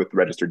patients work with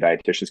registered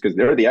dietitians because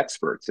they're the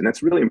experts, and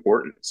that's really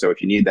important. So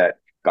if you need that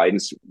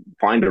guidance,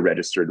 find a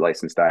registered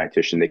licensed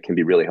dietitian that can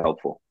be really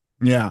helpful.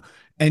 Yeah.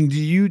 And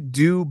do you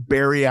do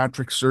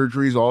bariatric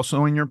surgeries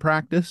also in your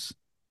practice?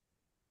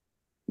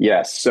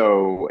 Yes.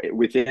 So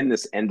within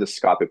this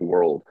endoscopic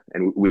world,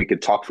 and we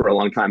could talk for a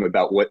long time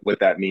about what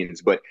that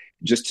means, but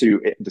just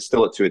to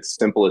distill it to its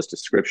simplest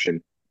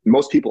description,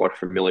 most people are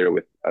familiar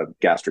with a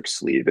gastric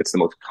sleeve. It's the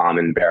most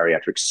common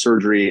bariatric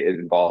surgery. It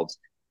involves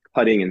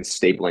cutting and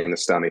stapling the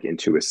stomach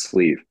into a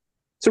sleeve.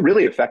 It's a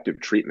really effective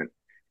treatment,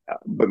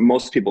 but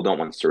most people don't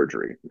want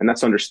surgery, and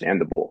that's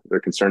understandable. They're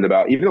concerned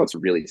about, even though it's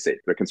really safe,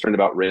 they're concerned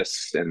about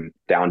risks and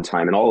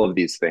downtime and all of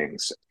these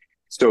things.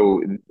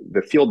 So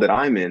the field that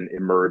I'm in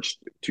emerged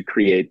to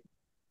create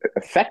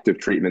effective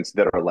treatments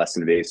that are less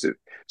invasive.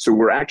 So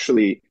we're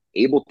actually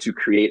able to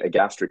create a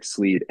gastric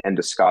sleeve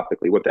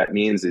endoscopically. What that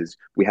means is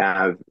we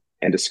have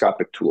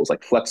endoscopic tools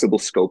like flexible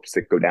scopes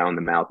that go down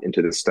the mouth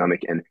into the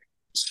stomach and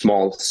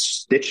small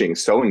stitching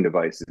sewing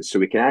devices. So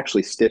we can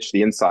actually stitch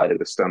the inside of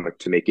the stomach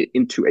to make it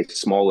into a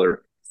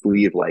smaller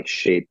sleeve-like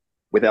shape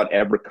without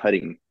ever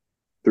cutting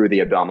through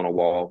the abdominal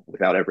wall,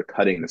 without ever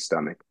cutting the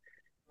stomach.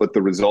 But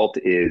the result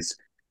is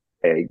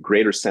a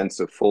greater sense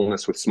of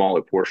fullness with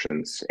smaller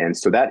portions. And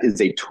so that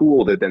is a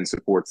tool that then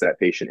supports that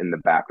patient in the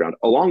background,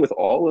 along with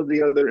all of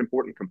the other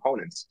important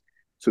components,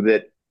 so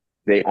that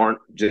they aren't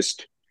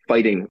just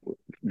fighting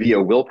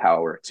via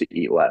willpower to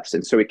eat less.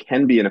 And so it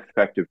can be an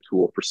effective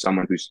tool for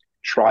someone who's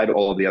tried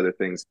all of the other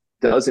things,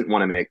 doesn't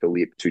want to make the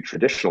leap to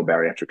traditional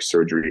bariatric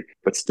surgery,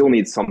 but still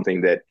needs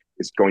something that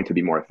is going to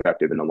be more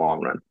effective in the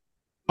long run.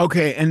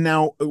 Okay. And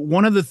now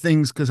one of the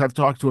things, because I've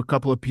talked to a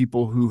couple of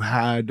people who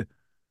had,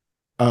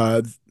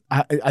 uh,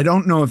 I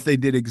don't know if they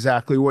did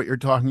exactly what you're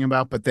talking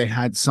about, but they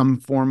had some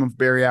form of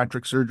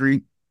bariatric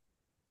surgery.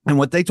 And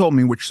what they told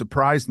me, which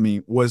surprised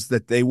me, was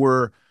that they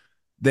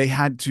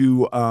had to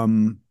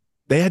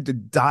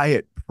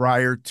diet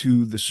prior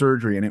to the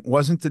surgery. And it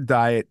wasn't a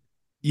diet,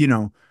 you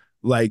know,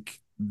 like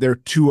they're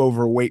too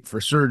overweight for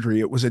surgery.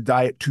 It was a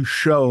diet to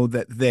show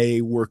that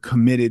they were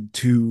committed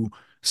to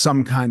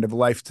some kind of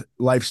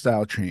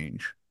lifestyle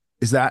change.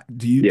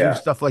 Do you do Yeah.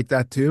 stuff like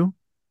that too?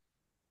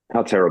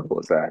 How terrible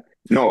is that?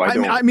 No, I I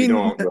mean, I don't. We mean,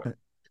 don't.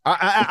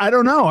 I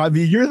don't know. I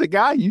mean, you're the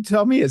guy. You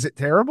tell me. Is it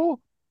terrible?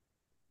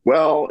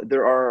 Well,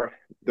 there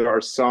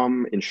are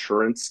some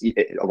insurance.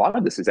 A lot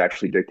of this is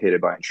actually dictated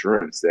by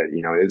insurance. That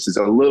this is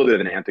a little bit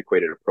of an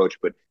antiquated approach,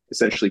 but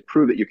essentially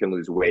prove that you can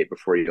lose weight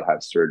before you'll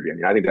have surgery. I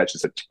mean, I think that's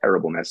just a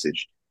terrible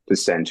message to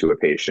send to a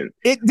patient.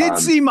 It did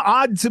seem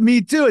odd to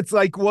me too. It's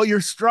like, well,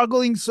 you're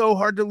struggling so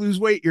hard to lose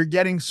weight, you're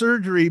getting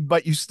surgery,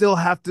 but you still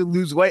have to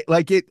lose weight.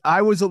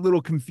 I was a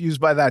little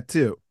confused by that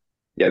too.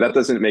 Yeah, that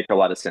doesn't make a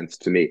lot of sense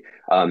to me.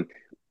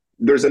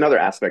 There's another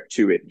aspect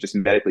to it, just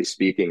medically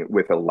speaking,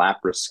 with a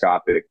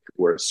laparoscopic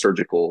or a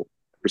surgical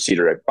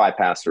procedure, a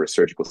bypass or a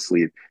surgical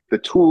sleeve. The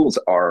tools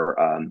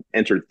are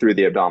entered through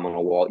the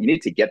abdominal wall. You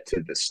need to get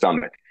to the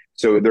stomach.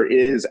 So there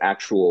is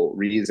actual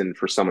reason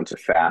for someone to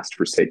fast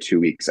for, say,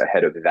 2 weeks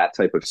ahead of that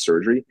type of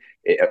surgery.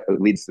 It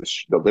leads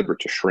the liver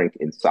to shrink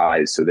in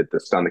size so that the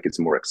stomach is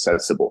more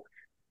accessible.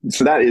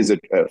 So that is a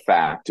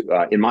fact.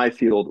 In my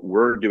field,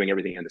 we're doing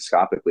everything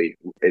endoscopically.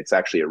 It's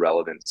actually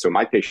irrelevant. So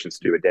my patients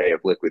do a day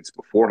of liquids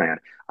beforehand.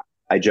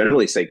 I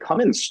generally say,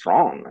 come in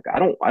strong. Like, I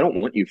don't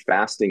want you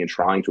fasting and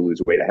trying to lose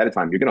weight ahead of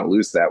time. You're going to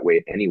lose that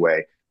weight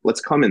anyway.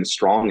 Let's come in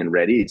strong and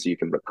ready so you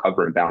can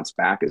recover and bounce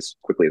back as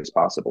quickly as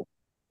possible.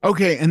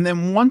 Okay, and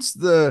then once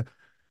the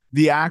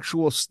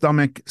actual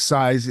stomach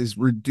size is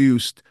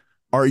reduced,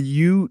 are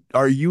you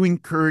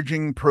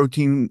encouraging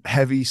protein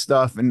heavy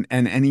stuff and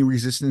any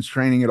resistance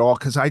training at all?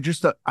 Because I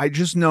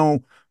just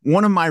know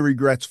one of my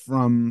regrets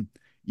from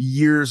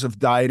years of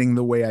dieting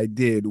the way I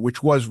did,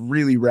 which was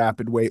really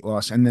rapid weight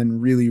loss and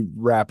then really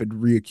rapid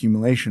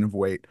reaccumulation of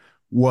weight,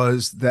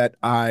 was that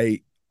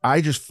I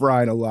just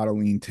fried a lot of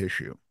lean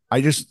tissue. I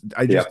just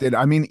did.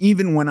 I mean,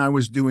 even when I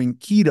was doing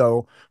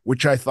keto,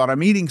 which I thought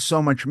I'm eating so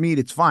much meat,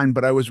 it's fine,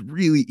 but I was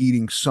really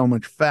eating so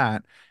much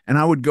fat. And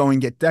I would go and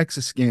get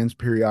DEXA scans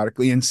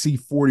periodically and see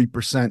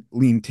 40%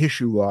 lean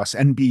tissue loss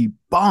and be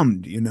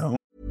bummed, you know?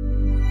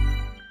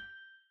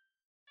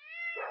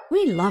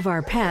 We love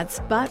our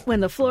pets, but when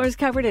the floor's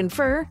covered in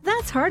fur,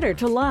 that's harder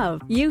to love.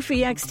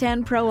 Eufy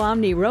X10 Pro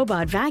Omni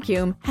Robot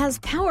Vacuum has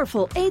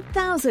powerful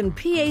 8,000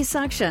 PA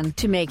suction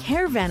to make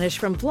hair vanish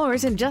from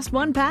floors in just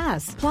one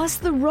pass. Plus,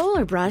 the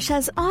roller brush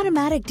has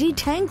automatic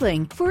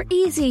detangling for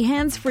easy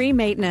hands-free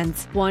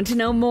maintenance. Want to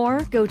know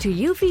more? Go to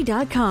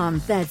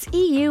eufy.com, that's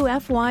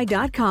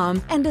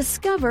EUFY.com, and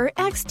discover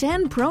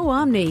X10 Pro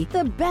Omni,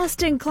 the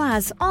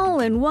best-in-class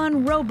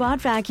all-in-one robot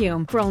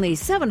vacuum for only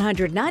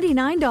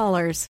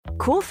 $799.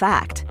 Cool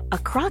fact, a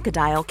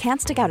crocodile can't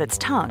stick out its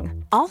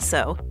tongue.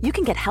 Also, you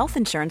can get health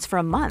insurance for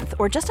a month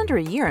or just under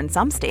a year in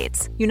some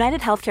states.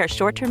 United Healthcare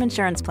short-term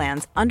insurance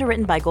plans,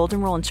 underwritten by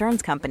Golden Rule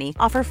Insurance Company,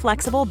 offer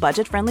flexible,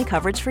 budget-friendly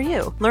coverage for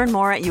you. Learn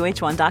more at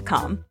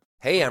uh1.com.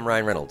 Hey, I'm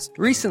Ryan Reynolds.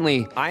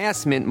 Recently, I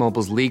asked Mint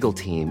Mobile's legal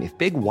team if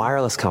big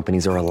wireless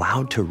companies are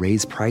allowed to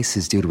raise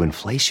prices due to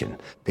inflation.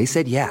 They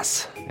said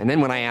yes. And then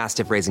when I asked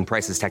if raising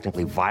prices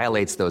technically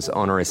violates those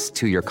onerous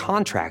two-year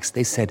contracts,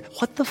 they said,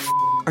 "What the f***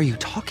 are you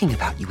talking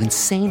about, you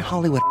insane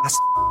Hollywood ass?"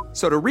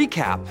 So to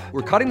recap,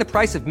 we're cutting the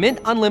price of Mint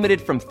Unlimited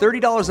from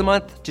 $30 a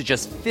month to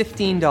just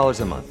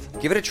 $15 a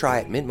month. Give it a try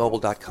at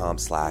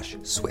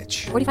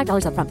mintmobile.com/switch.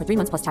 $45 up front for 3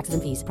 months plus taxes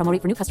and fees. Promo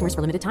rate for new customers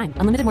for limited time.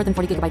 Unlimited more than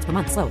 40 gigabytes per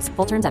month. Slows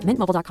full terms at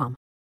mintmobile.com.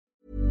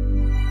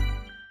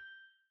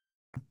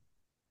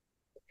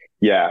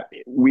 Yeah,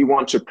 we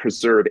want to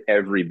preserve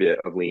every bit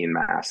of lean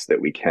mass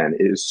that we can.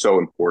 It is so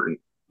important.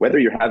 Whether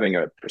you're having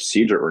a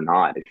procedure or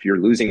not, if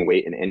you're losing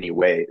weight in any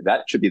way,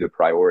 that should be the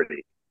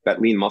priority. That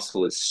lean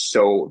muscle is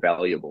so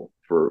valuable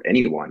for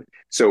anyone.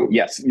 So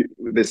yes,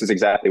 this is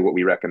exactly what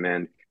we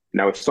recommend.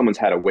 Now, if someone's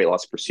had a weight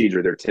loss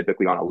procedure, they're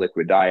typically on a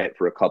liquid diet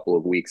for a couple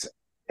of weeks,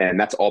 and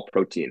that's all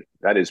protein.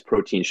 That is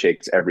protein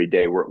shakes every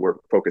day. We're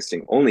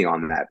focusing only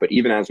on that. But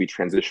even as we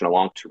transition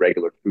along to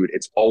regular food,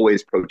 it's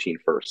always protein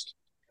first,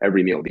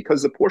 every meal,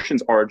 because the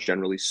portions are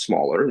generally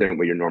smaller than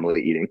what you're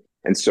normally eating.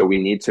 And so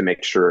we need to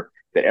make sure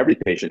that every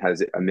patient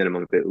has a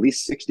minimum of at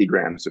least 60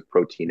 grams of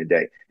protein a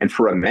day. And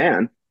for a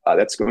man,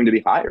 that's going to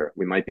be higher.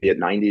 We might be at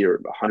 90 or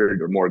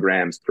 100 or more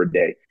grams per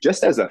day,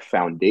 just as a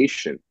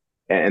foundation.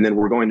 And then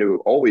we're going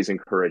to always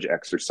encourage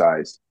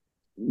exercise.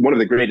 One of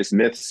the greatest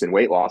myths in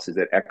weight loss is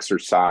that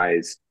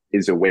exercise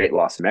is a weight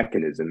loss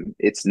mechanism.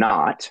 It's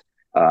not.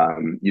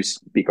 You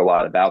speak a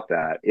lot about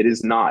that. It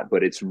is not,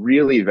 but it's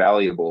really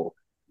valuable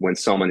when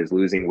someone is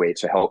losing weight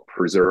to help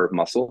preserve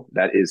muscle.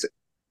 That is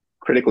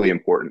critically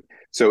important.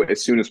 So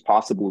as soon as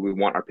possible, we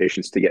want our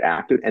patients to get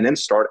active and then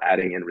start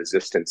adding in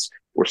resistance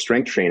or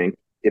strength training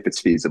if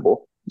it's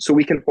feasible, so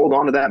we can hold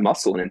on to that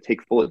muscle and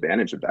take full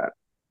advantage of that.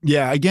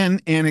 Yeah. Again,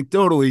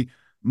 anecdotally,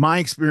 my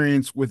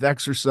experience with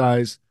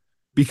exercise,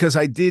 because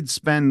I did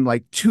spend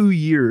like 2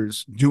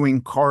 years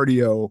doing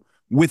cardio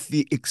with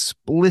the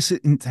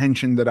explicit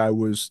intention that I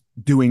was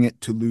doing it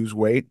to lose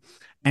weight.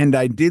 And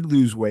I did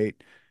lose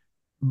weight,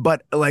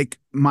 but like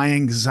my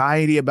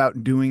anxiety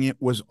about doing it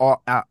was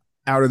all out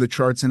of the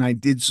charts. And I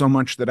did so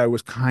much that I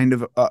was kind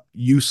of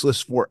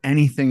useless for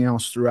anything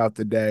else throughout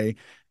the day.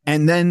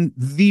 And then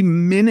the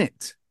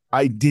minute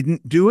I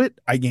didn't do it,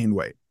 I gained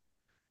weight.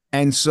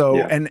 And so,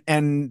 yeah.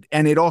 and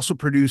it also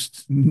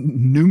produced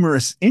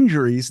numerous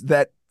injuries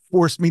that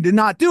forced me to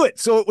not do it.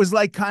 So it was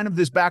like kind of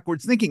this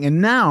backwards thinking.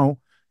 And now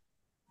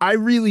I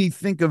really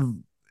think of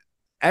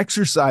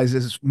exercise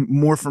as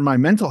more for my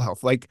mental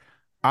health. Like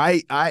I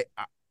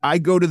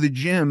go to the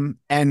gym,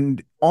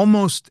 and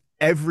almost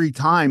every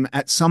time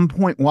at some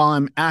point while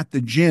I'm at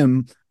the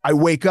gym, I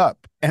wake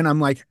up and I'm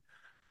like,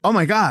 oh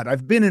my God,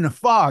 I've been in a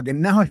fog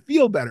and now I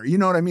feel better. You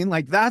know what I mean?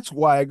 Like that's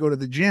why I go to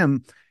the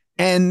gym.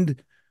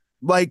 And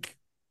like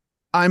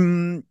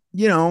I'm,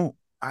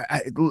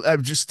 I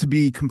just to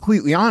be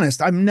completely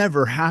honest, I'm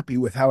never happy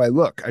with how I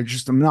look. I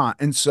just am not.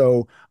 And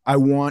so I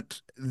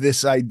want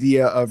this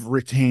idea of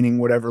retaining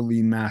whatever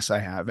lean mass I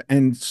have.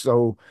 And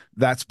so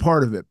that's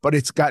part of it. But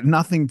it's got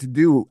nothing to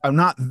do. I'm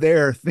not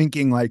there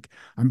thinking like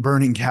I'm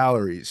burning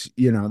calories.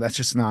 That's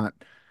just not.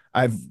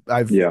 I've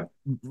Yeah.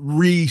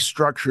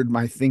 restructured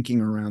my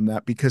thinking around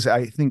that because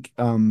I think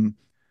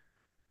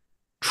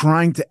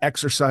trying to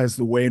exercise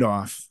the weight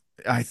off,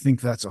 I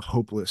think that's a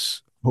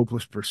hopeless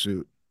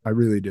pursuit. I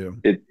really do.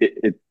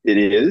 It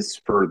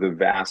is for the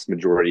vast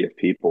majority of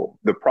people.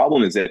 The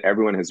problem is that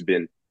everyone has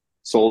been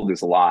sold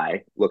this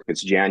lie. Look,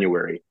 it's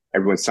January.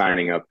 Everyone's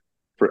signing up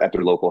at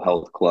their local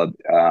health club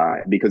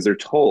because they're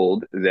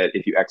told that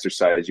if you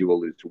exercise, you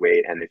will lose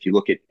weight. And if you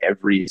look at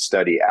every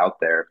study out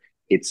there,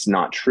 it's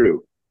not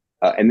true.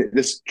 And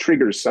this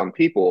triggers some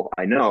people,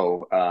 I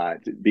know,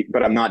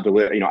 but I'm not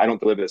I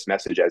don't deliver this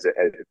message as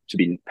to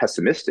be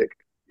pessimistic,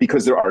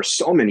 because there are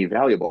so many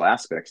valuable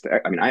aspects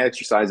I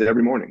exercise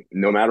every morning,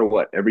 no matter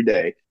what, every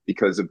day,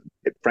 because of,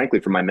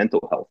 frankly, for my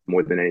mental health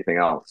more than anything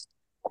else.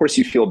 Of course,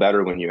 you feel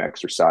better when you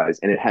exercise,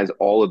 and it has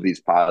all of these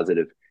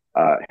positive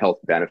health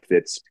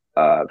benefits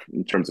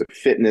in terms of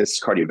fitness,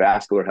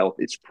 cardiovascular health.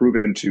 It's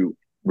proven to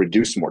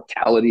reduce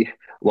mortality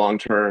long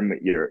term.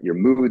 Your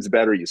mood's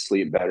better, you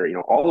sleep better.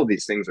 All of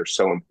these things are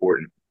so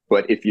important.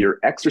 But if you're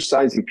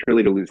exercising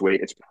purely to lose weight,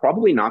 it's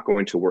probably not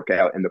going to work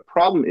out. And the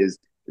problem is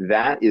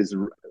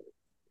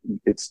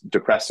it's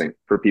depressing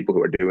for people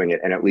who are doing it,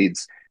 and it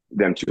leads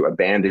them to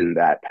abandon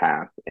that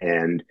path,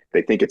 and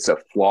they think it's a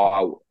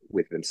flaw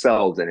with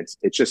themselves, and it's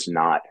just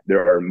not.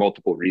 There are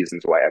multiple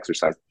reasons why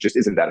exercise just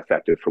isn't that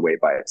effective for weight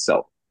by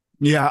itself.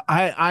 Yeah,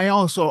 I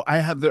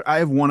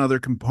have one other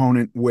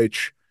component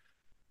which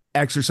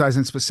exercise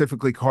and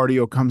specifically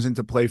cardio comes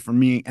into play for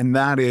me, and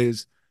that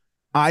is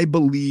I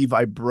believe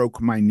I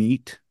broke my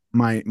NEAT,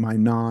 my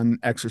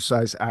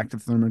non-exercise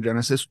active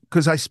thermogenesis,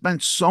 because I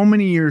spent so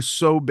many years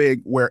so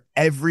big where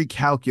every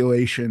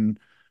calculation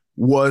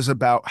was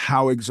about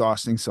how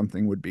exhausting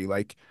something would be.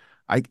 Like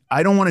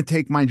I don't want to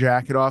take my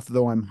jacket off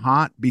though I'm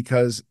hot,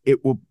 because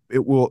it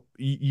will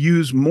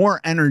use more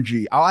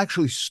energy. I'll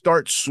actually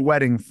start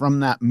sweating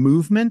from that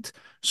movement.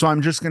 So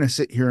I'm just going to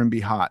sit here and be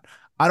hot.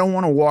 I don't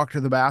want to walk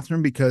to the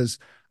bathroom because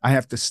I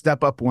have to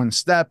step up one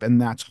step, and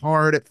that's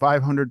hard at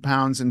 500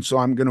 pounds. And so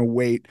I'm going to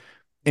wait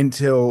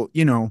until,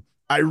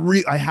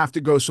 I have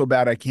to go so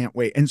bad I can't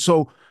wait. And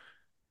so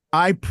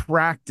I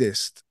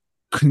practiced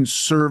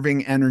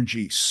conserving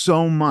energy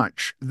so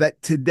much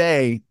that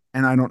today,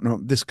 and I don't know,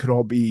 this could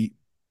all be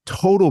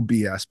total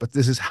BS, but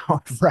this is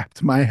how I've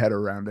wrapped my head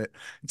around it.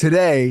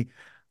 Today,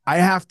 I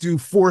have to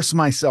force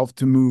myself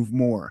to move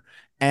more.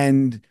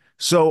 And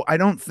so I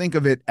don't think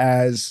of it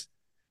as,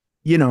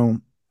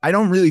 I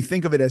don't really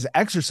think of it as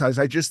exercise.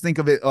 I just think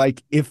of it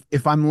like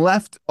if I'm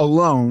left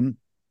alone,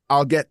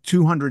 I'll get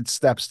 200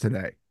 steps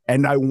today.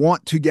 And I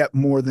want to get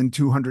more than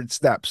 200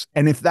 steps.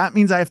 And if that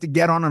means I have to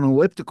get on an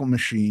elliptical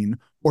machine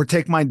or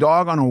take my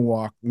dog on a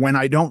walk when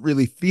I don't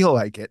really feel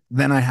like it,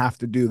 then I have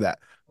to do that.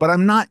 But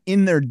I'm not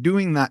in there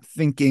doing that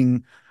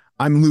thinking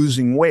I'm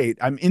losing weight.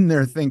 I'm in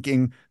there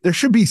thinking there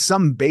should be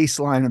some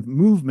baseline of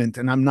movement,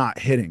 and I'm not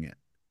hitting it.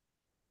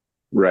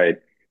 Right.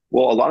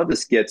 Well, a lot of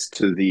this gets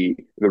to the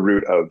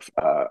root of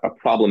a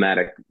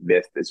problematic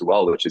myth as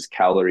well, which is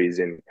calories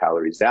in,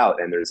 calories out.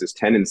 And there's this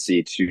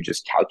tendency to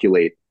just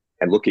calculate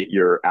and look at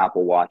your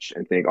Apple Watch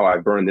and think, oh, I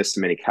burned this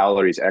many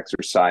calories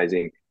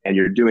exercising, and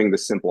you're doing the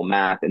simple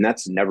math. And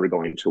that's never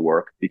going to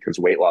work, because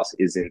weight loss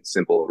isn't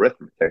simple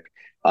arithmetic.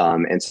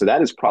 And so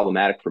that is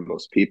problematic for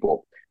most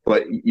people.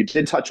 But you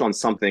did touch on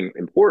something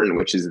important,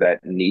 which is that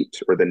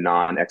NEAT, or the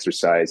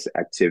non-exercise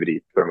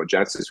activity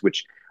thermogenesis,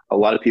 which a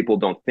lot of people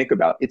don't think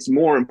about. It's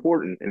more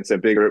important, and it's a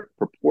bigger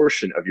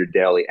proportion of your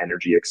daily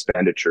energy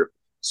expenditure.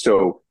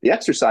 So the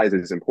exercise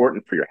is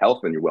important for your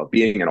health and your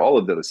well-being and all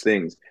of those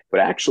things, but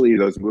actually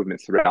those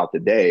movements throughout the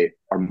day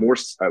are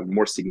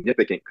more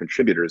significant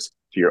contributors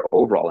to your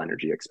overall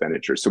energy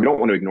expenditure. So we don't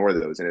want to ignore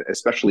those, and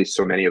especially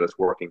so many of us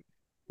working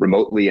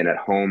remotely and at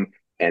home.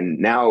 And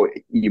now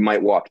you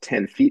might walk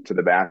 10 feet to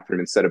the bathroom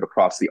instead of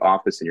across the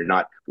office, and you're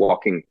not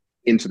walking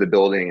into the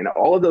building, and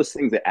all of those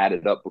things that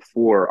added up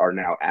before are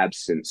now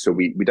absent. So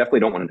we definitely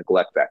don't want to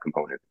neglect that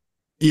component.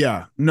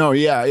 Yeah, no,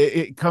 yeah.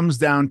 It comes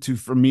down to,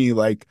 for me,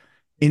 like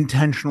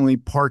intentionally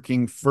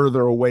parking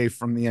further away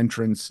from the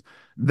entrance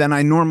than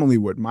I normally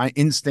would. My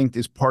instinct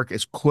is park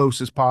as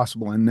close as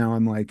possible. And now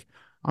I'm like,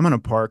 I'm going to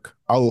park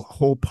a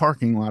whole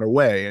parking lot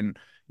away and,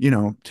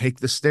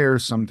 take the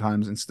stairs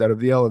sometimes instead of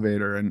the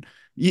elevator. And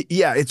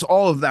yeah, it's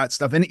all of that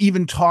stuff, and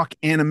even talk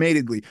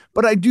animatedly.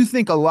 But I do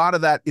think a lot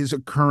of that is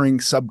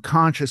occurring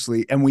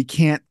subconsciously, and we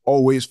can't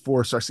always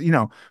force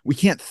ourselves. We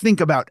can't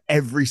think about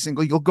every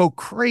single, you'll go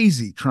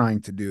crazy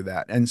trying to do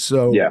that. And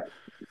so, yeah.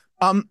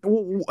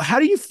 How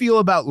do you feel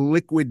about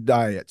liquid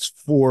diets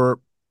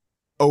for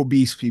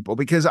obese people?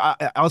 Because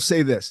I'll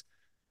say this,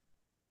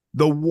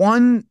 The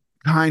one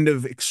kind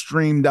of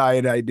extreme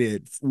diet I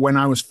did when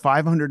I was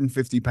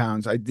 550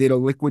 pounds, I did a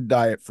liquid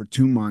diet for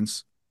 2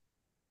 months.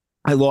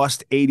 I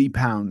lost 80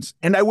 pounds.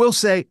 And I will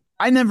say,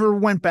 I never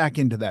went back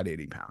into that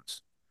 80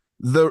 pounds.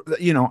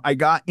 I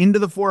got into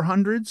the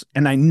 400s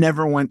and I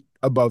never went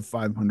above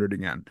 500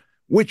 again,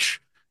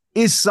 which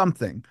is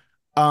something.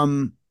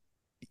 Um,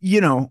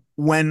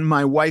 when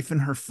my wife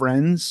and her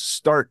friends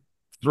start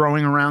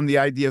throwing around the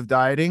idea of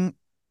dieting,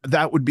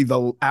 that would be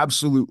the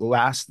absolute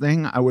last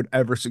thing I would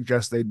ever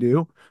suggest they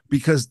do,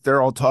 because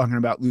they're all talking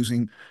about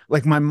losing.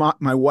 Like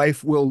my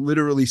wife will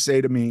literally say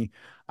to me,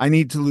 I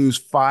need to lose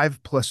 5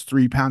 +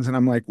 3 pounds. And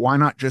I'm like, why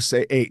not just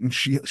say 8? And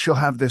she'll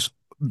have this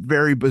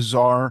very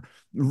bizarre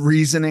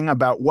reasoning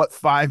about what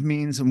 5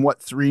 means and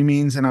what 3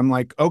 means. And I'm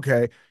like,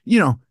 okay,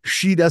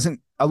 she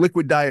doesn't, a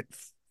liquid diet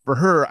for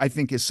her, I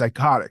think, is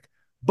psychotic.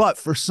 But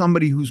for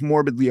somebody who's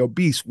morbidly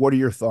obese, what are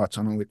your thoughts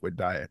on a liquid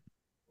diet?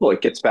 Well,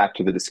 it gets back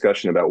to the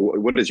discussion about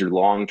what is your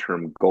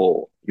long-term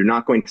goal. You're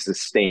not going to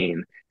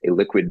sustain a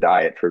liquid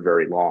diet for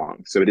very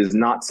long. So it is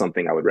not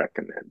something I would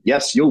recommend.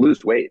 Yes, you'll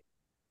lose weight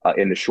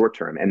in the short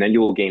term, and then you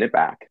will gain it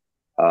back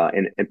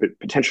and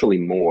potentially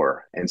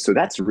more. And so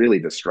that's really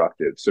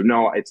destructive. So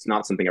no, it's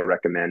not something I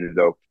recommend,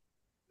 though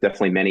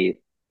definitely many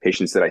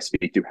patients that I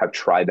speak to have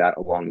tried that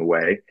along the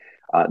way.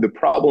 The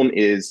problem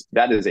is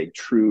that is a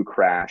true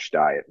crash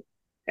diet.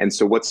 And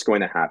so what's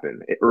going to happen?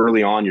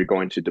 Early on, you're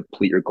going to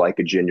deplete your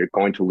glycogen. You're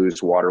going to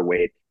lose water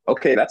weight.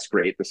 Okay, that's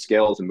great. The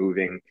scale is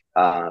moving,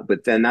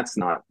 but then that's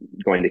not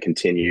going to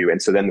continue.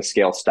 And so then the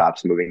scale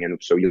stops moving. And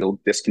so you'll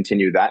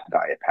discontinue that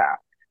diet path.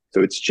 So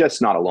it's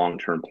just not a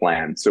long-term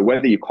plan. So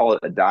whether you call it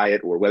a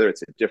diet or whether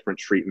it's a different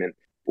treatment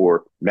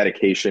or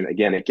medication,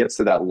 again, it gets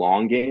to that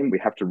long game. We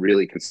have to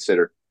really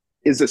consider,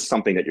 is this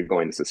something that you're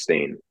going to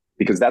sustain?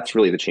 Because that's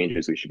really the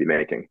changes we should be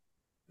making.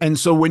 And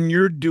so when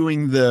you're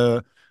doing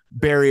the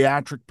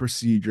bariatric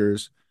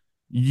procedures,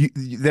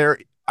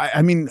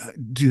 I mean,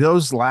 do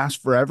those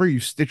last forever?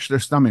 You stitch their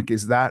stomach.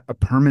 Is that a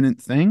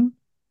permanent thing?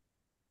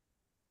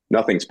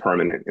 Nothing's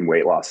permanent in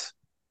weight loss.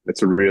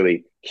 That's a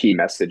really key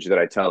message that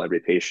I tell every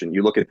patient.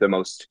 You look at the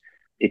most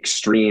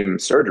extreme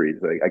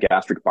surgeries, like a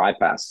gastric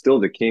bypass, still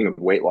the king of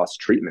weight loss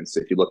treatments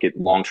if you look at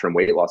long-term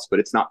weight loss, but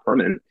it's not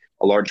permanent.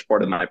 A large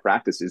part of my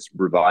practice is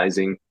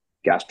revising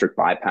gastric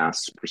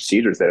bypass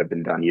procedures that have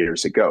been done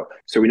years ago.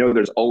 So we know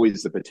there's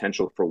always the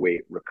potential for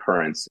weight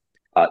recurrence.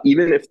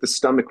 Even if the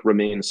stomach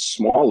remains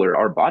smaller,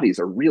 our bodies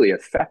are really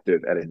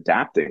effective at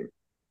adapting.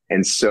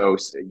 And so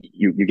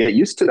you get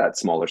used to that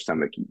smaller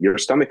stomach. Your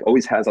stomach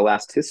always has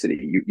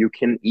elasticity. You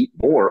can eat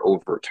more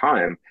over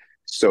time.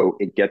 So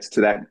it gets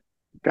to that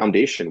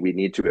foundation. We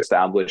need to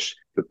establish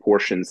the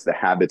portions, the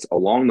habits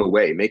along the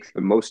way, make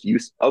the most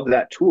use of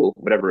that tool,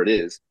 whatever it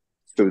is,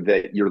 so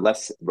that you're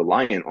less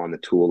reliant on the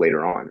tool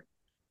later on.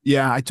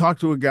 Yeah, I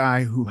talked to a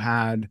guy who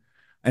had,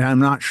 and I'm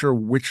not sure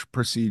which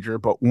procedure,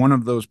 but one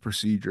of those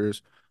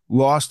procedures,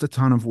 lost a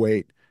ton of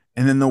weight.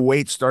 And then the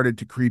weight started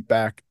to creep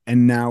back.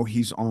 And now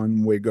he's on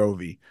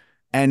Wegovy.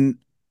 And,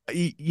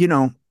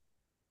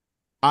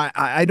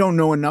 I don't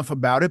know enough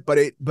about it, but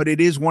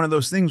it is one of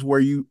those things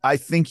where I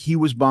think he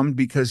was bummed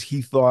because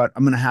he thought,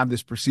 I'm going to have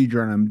this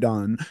procedure and I'm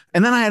done.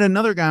 And then I had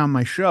another guy on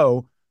my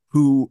show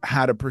who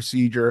had a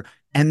procedure,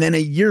 and then a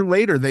year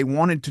later they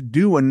wanted to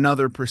do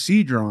another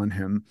procedure on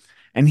him,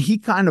 and he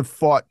kind of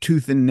fought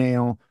tooth and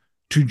nail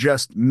to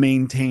just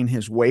maintain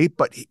his weight,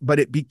 but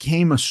it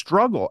became a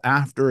struggle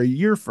after a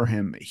year for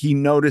him. He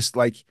noticed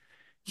like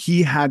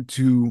he had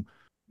to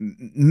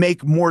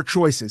make more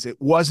choices.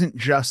 It wasn't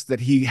just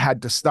that he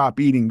had to stop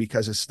eating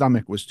because his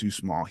stomach was too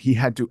small. He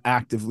had to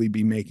actively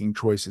be making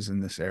choices in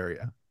this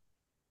area.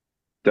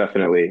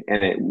 Definitely.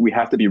 And we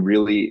have to be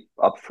really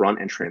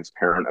upfront and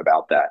transparent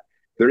about that.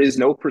 There is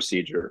no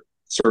procedure,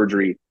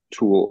 surgery,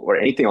 tool, or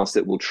anything else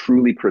that will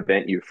truly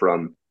prevent you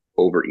from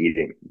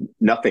overeating.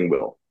 Nothing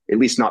will, at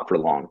least not for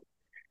long.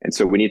 And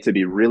so we need to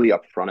be really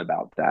upfront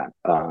about that.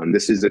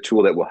 This is a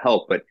tool that will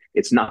help, but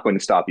it's not going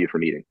to stop you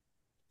from eating.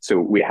 So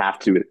we have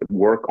to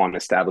work on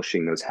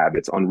establishing those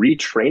habits, on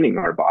retraining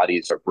our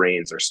bodies, our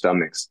brains, our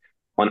stomachs,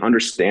 on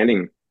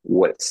understanding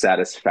what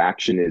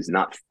satisfaction is,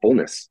 not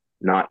fullness,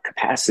 not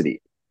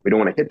capacity. We don't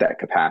want to hit that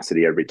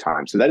capacity every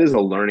time. So that is a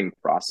learning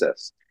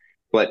process.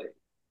 But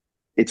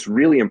it's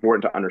really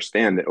important to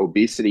understand that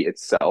obesity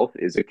itself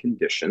is a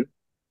condition.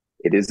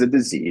 It is a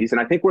disease.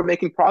 And I think we're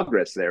making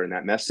progress there in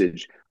that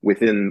message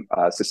within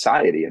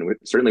society and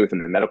certainly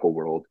within the medical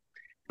world.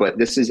 But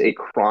this is a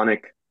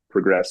chronic,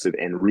 progressive,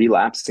 and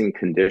relapsing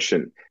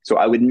condition. So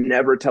I would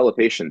never tell a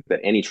patient that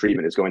any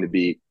treatment is going to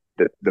be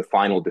the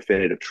final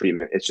definitive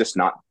treatment. It's just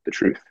not the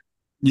truth.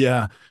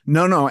 Yeah,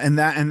 no. And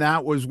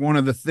that was one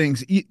of the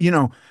things,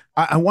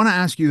 I want to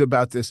ask you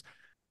about this,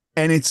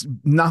 and it's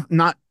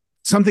not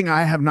something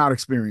I have not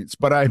experienced,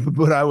 but I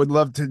would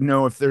love to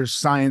know if there's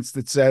science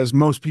that says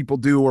most people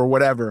do or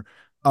whatever.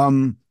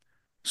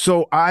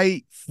 So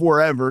I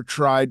forever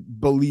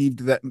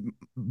believed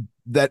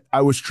that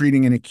I was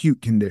treating an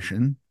acute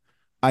condition.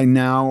 I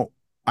now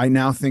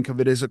think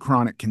of it as a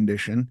chronic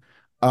condition.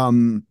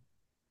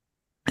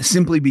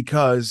 simply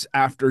because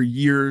after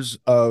years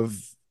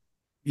of,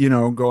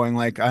 going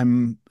like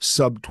I'm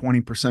sub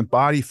 20%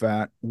 body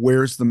fat,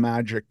 where's the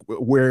magic?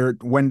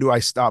 When do I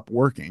stop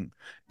working?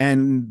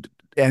 And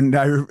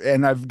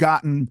I've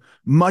gotten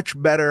much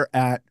better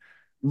at,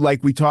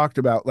 like we talked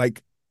about,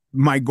 like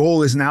my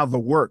goal is now the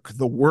work.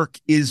 The work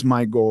is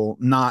my goal,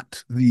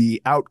 not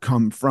the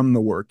outcome from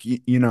the work.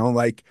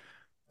 Like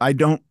I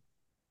don't,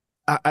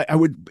 I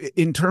would,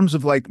 in terms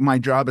of like my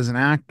job as an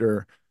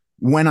actor,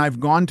 when I've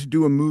gone to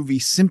do a movie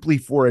simply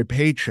for a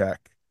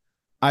paycheck,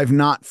 I've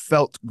not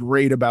felt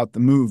great about the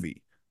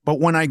movie. But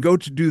when I go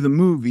to do the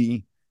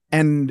movie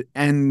and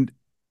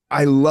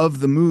I love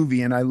the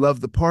movie and I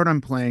love the part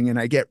I'm playing and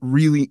I get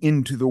really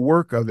into the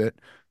work of it,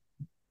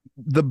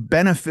 the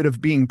benefit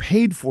of being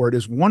paid for it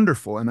is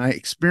wonderful. And I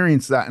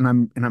experience that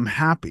and I'm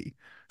happy.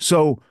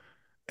 So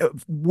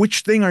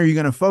which thing are you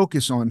going to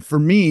focus on? For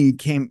me,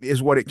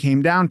 is what it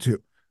came down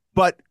to.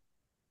 But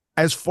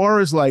as far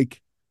as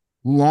like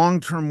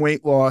long-term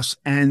weight loss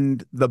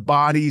and the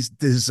body's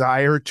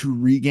desire to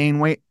regain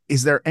weight,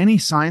 is there any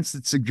science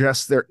that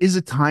suggests there is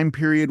a time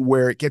period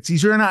where it gets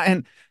easier?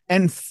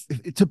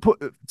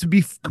 To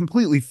be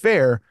completely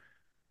fair,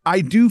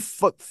 I do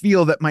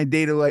feel that my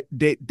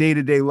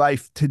day-to-day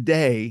life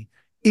today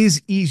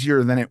is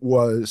easier than it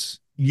was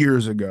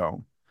years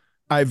ago.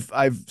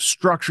 I've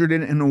structured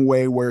it in a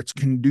way where it's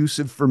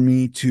conducive for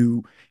me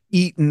to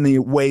eat in the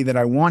way that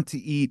I want to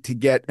eat, to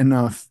get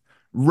enough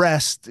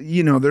rest.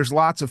 There's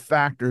lots of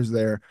factors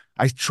there.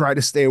 I try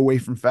to stay away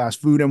from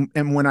fast food.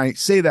 And when I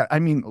say that, I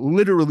mean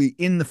literally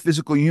in the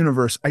physical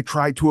universe, I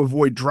try to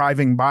avoid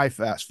driving by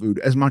fast food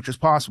as much as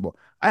possible.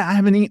 I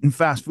haven't eaten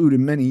fast food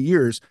in many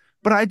years,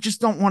 but I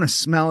just don't want to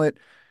smell it.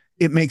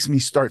 It makes me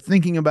start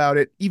thinking about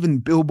it, even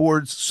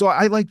billboards. So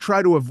I like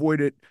try to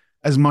avoid it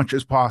as much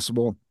as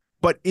possible.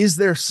 But is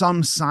there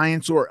some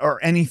science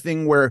or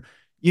anything where,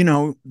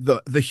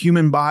 the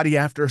human body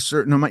after a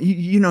certain amount,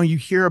 you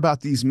hear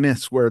about these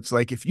myths where it's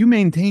like, if you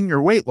maintain your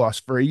weight loss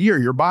for a year,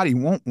 your body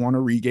won't want to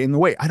regain the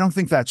weight. I don't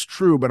think that's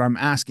true, but I'm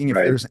asking if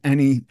there's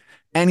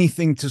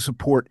anything to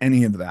support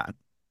any of that.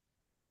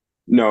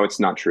 No, it's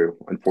not true,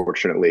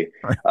 unfortunately.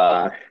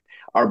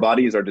 Our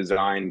bodies are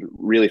designed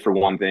really for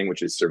one thing,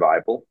 which is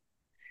survival.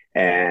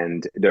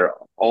 And they're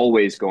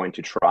always going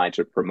to try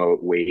to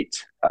promote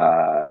weight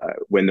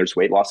when there's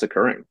weight loss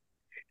occurring.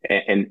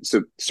 And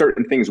so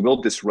certain things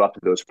will disrupt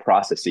those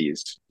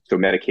processes. So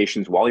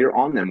medications, while you're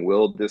on them,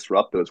 will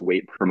disrupt those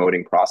weight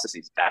promoting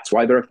processes. That's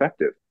why they're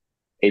effective.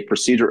 A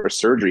procedure or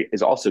surgery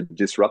is also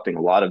disrupting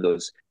a lot of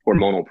those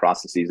hormonal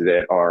processes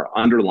that are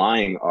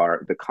underlying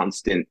the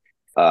constant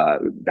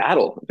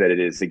battle that it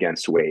is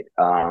against weight.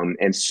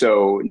 And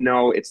so,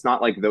 no, it's not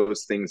like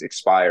those things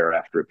expire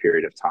after a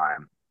period of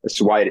time.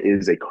 That's why it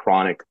is a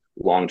chronic,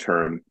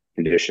 long-term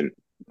condition.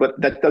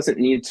 But that doesn't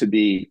need to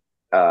be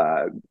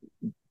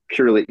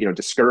purely,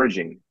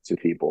 discouraging to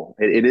people.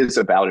 It is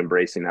about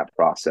embracing that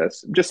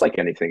process, just like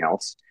anything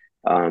else.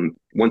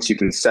 Once you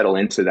can settle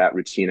into that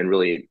routine and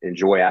really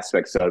enjoy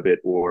aspects of it,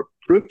 or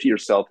prove to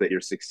yourself that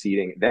you're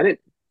succeeding,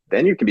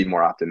 then you can be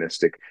more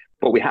optimistic.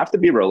 But we have to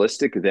be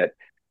realistic that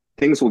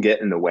things will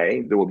get in the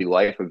way. There will be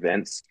life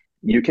events.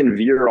 You can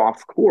veer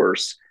off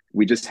course.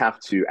 We just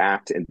have to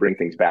act and bring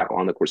things back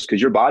on the course,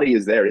 because your body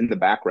is there in the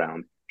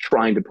background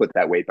trying to put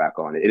that weight back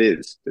on. It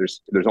is.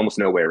 There's almost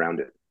no way around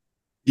it.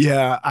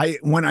 Yeah,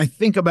 when I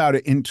think about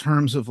it in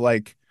terms of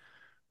like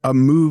a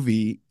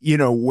movie,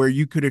 where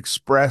you could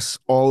express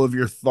all of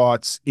your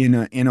thoughts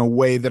in a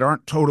way that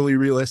aren't totally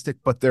realistic,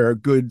 but they're a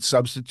good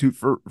substitute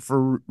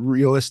for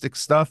realistic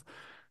stuff.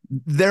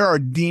 There are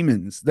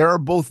demons. There are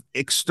both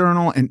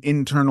external and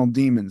internal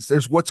demons.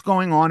 There's what's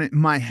going on in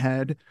my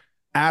head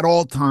at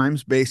all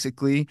times,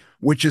 basically,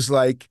 which is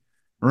like,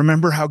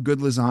 remember how good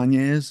lasagna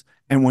is?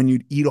 And when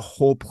you'd eat a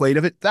whole plate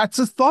of it, that's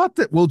a thought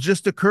that will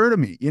just occur to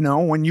me.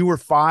 When you were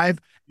 5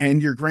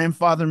 and your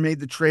grandfather made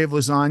the tray of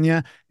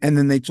lasagna and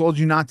then they told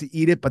you not to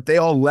eat it, but they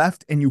all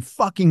left and you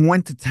fucking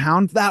went to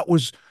town. That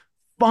was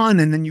fun.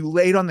 And then you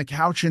laid on the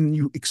couch and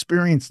you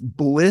experienced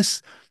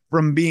bliss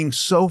from being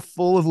so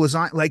full of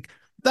lasagna. Like,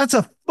 that's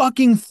a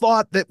fucking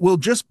thought that will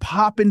just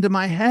pop into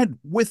my head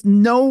with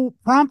no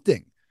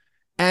prompting.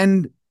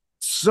 And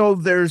so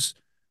there's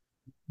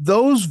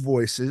those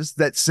voices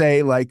that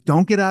say, like,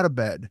 don't get out of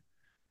bed.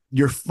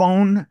 Your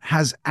phone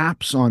has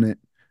apps on it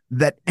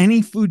that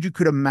any food you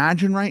could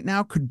imagine right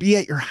now could be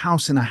at your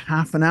house in a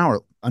half an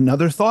hour.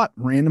 Another thought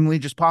randomly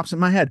just pops in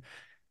my head.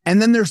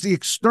 And then there's the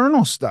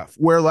external stuff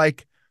where,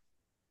 like,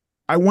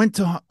 I went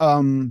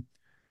to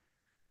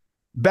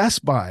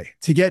Best Buy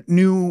to get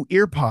new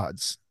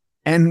earpods.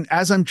 And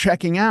as I'm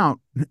checking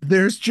out,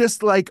 there's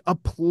just like a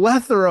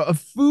plethora of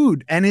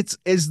food. And it's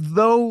as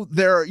though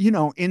they're,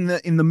 in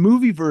the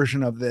movie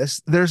version of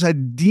this, there's a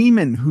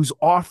demon who's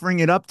offering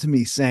it up to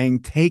me saying,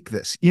 take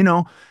this,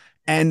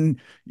 and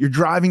you're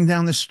driving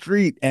down the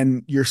street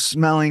and you're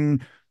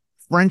smelling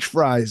French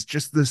fries,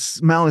 just the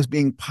smell is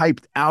being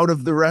piped out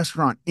of the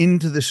restaurant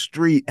into the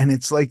street, and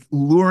it's like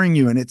luring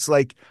you, and it's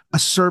like a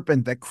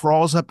serpent that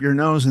crawls up your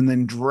nose and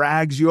then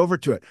drags you over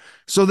to it.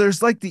 So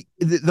there's like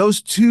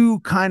those two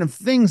kind of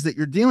things that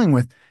you're dealing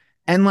with.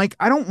 And like,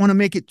 I don't want to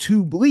make it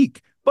too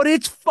bleak, but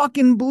it's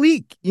fucking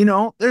bleak.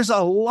 There's a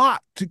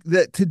lot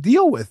to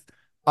deal with.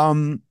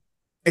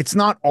 It's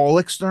not all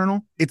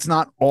external, it's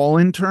not all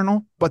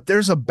internal, but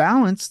there's a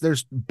balance.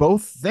 There's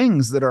both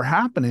things that are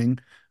happening.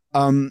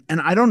 And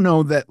I don't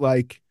know that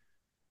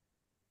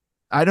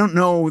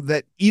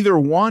either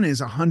one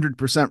is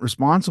 100%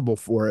 responsible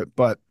for it,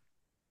 but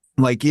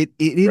like it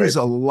Right. is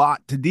a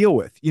lot to deal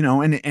with,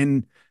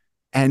 and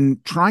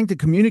trying to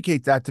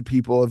communicate that to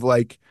people of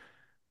like,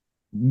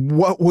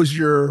 what was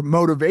your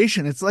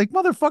motivation? It's like,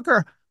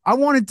 motherfucker, I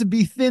wanted to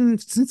be thin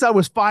since I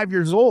was 5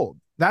 years old.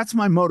 That's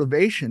my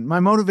motivation. My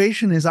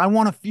motivation is I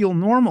want to feel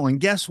normal. And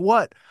guess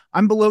what?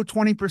 I'm below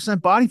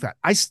 20% body fat.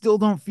 I still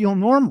don't feel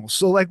normal.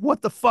 So like,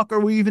 what the fuck are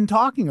we even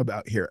talking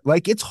about here?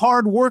 Like, it's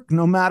hard work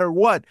no matter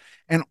what.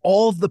 And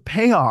all of the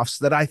payoffs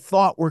that I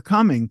thought were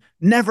coming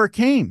never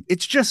came.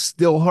 It's just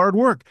still hard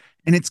work.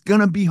 And it's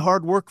going to be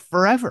hard work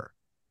forever.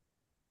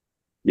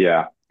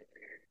 Yeah,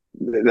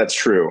 that's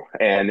true.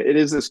 And it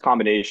is this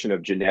combination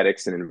of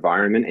genetics and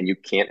environment, and you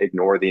can't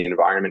ignore the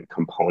environment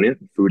component.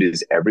 Food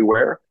is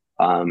everywhere.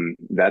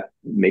 That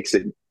makes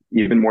it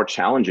even more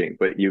challenging,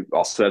 but you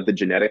also have the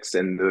genetics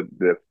and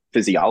the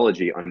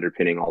physiology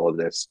underpinning all of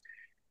this.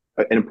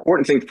 An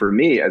important thing for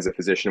me as a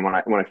physician, when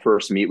I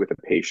first meet with a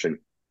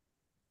patient,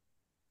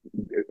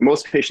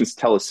 most patients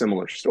tell a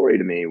similar story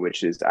to me,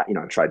 which is,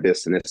 I've tried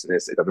this and this and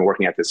this. I've been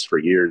working at this for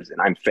years and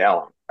I'm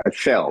failing. I've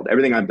failed.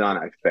 Everything I've done,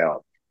 I've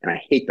failed. And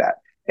I hate that.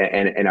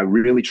 And I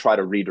really try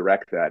to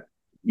redirect that.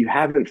 You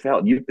haven't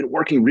failed. You've been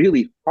working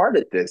really hard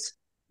at this.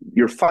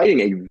 You're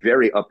fighting a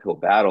very uphill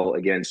battle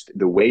against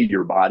the way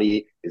your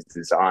body is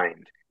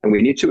designed. And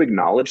we need to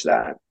acknowledge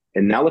that.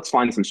 And now let's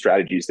find some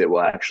strategies that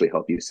will actually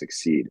help you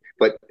succeed.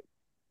 But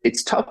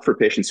it's tough for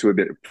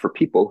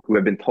people who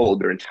have been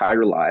told their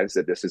entire lives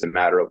that this is a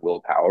matter of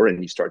willpower,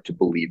 and you start to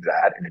believe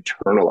that and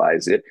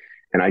internalize it.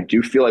 And I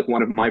do feel like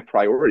one of my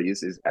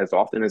priorities is, as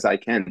often as I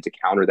can, to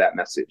counter that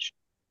message.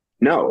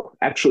 No,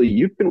 actually,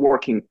 you've been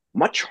working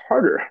much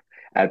harder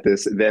at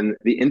this than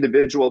the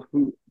individual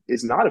who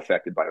is not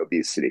affected by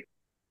obesity,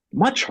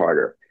 much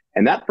harder.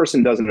 And that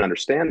person doesn't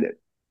understand it.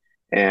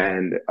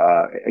 And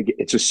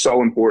it's just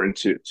so important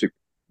to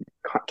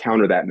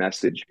counter that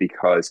message,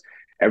 because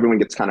everyone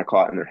gets kind of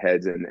caught in their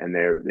heads, and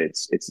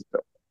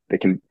they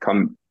can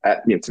come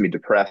at to me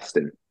depressed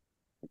and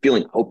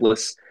feeling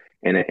hopeless.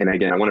 And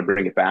again, I want to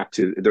bring it back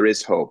to, there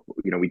is hope.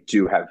 We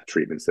do have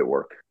treatments that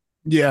work.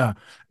 Yeah.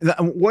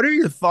 What are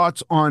your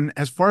thoughts on,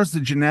 as far as the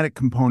genetic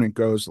component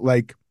goes?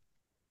 Like,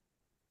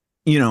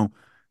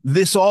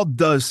 this all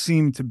does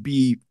seem to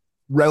be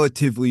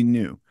relatively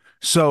new.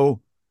 So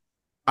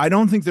I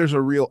don't think there's a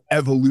real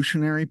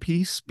evolutionary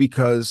piece,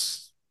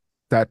 because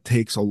that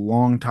takes a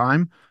long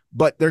time.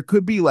 But there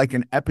could be like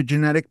an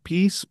epigenetic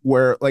piece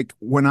where, like,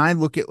 when I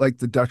look at like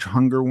the Dutch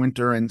hunger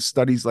winter and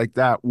studies like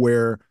that,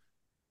 where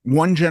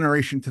one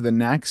generation to the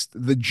next,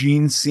 the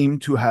genes seem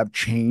to have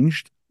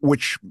changed,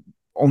 which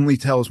only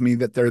tells me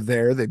that they're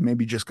there. They've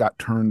maybe just got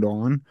turned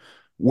on,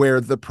 where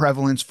the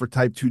prevalence for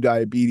type 2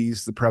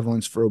 diabetes, the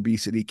prevalence for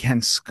obesity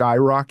can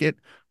skyrocket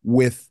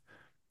with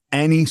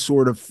any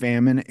sort of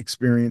famine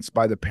experienced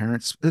by the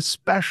parents,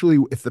 especially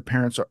if the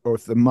parents are, or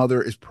if the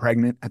mother is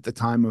pregnant at the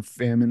time of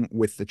famine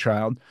with the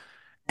child.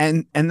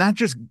 And that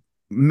just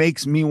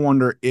makes me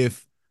wonder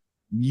if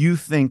you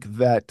think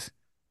that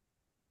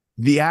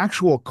the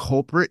actual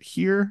culprit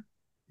here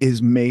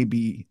is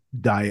maybe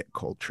diet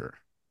culture.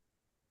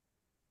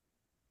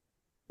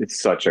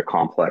 It's such a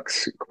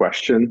complex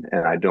question,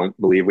 and I don't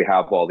believe we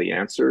have all the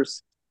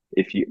answers.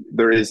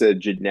 There is a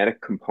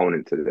genetic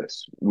component to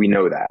this. We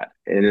know that.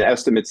 And the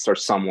estimates are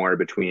somewhere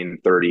between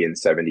 30 and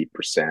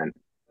 70%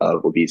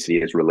 of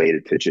obesity is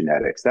related to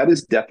genetics. That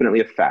is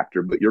definitely a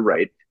factor, but you're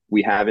right.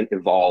 We haven't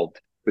evolved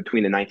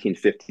between the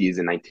 1950s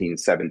and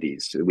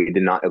 1970s. We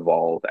did not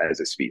evolve as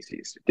a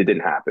species. It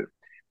didn't happen.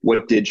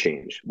 What did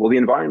change? Well, the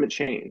environment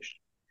changed.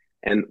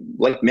 And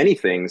like many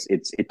things,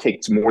 it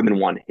takes more than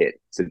one hit.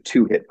 It's a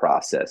 2-hit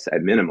process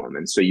at minimum.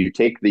 And so you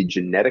take the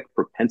genetic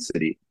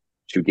propensity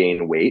to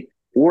gain weight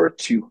or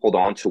to hold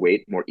on to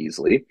weight more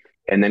easily,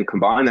 and then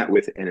combine that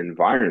with an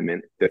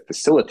environment that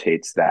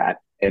facilitates that,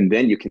 and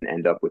then you can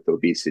end up with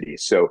obesity.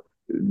 So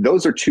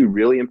those are two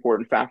really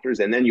important factors.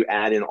 And then you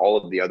add in all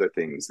of the other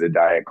things, the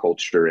diet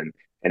culture and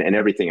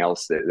everything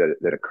else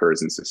that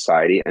occurs in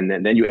society. And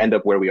then you end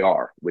up where we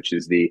are, which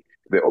is the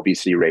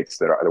obesity rates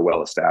that are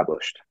well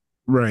established.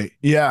 Right.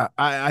 Yeah.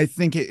 I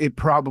think it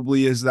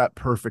probably is that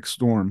perfect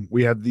storm.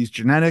 We have these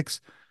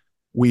genetics.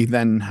 We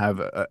then have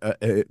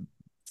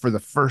for the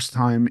first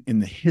time in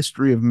the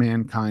history of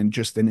mankind,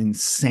 just an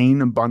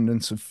insane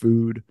abundance of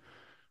food.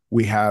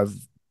 We have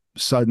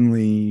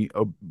suddenly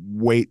a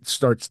weight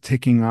starts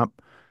ticking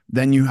up.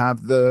 Then you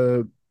have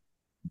the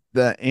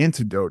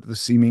antidote, the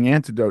seeming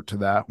antidote to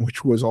that,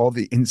 which was all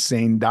the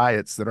insane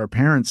diets that our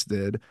parents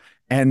did.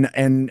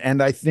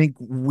 And I think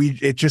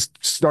it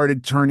just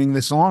started turning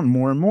this on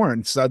more and more.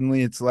 And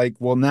suddenly it's like,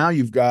 well, now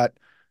you've got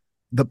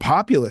the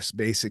populace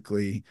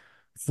basically,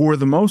 for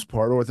the most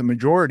part, or the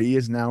majority,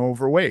 is now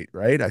overweight,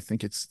 right? I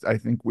think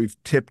we've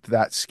tipped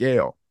that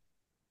scale.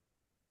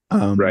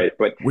 Right.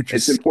 But Which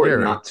is it's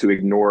important scary. not to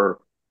ignore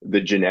the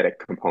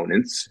genetic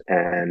components.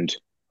 And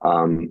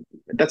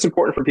that's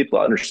important for people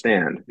to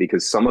understand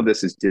because some of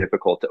this is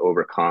difficult to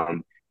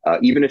overcome.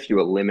 Even if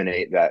you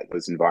eliminate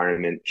those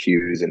environment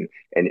cues, and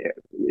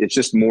it's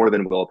just more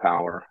than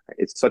willpower.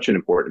 It's such an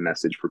important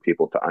message for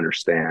people to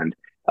understand.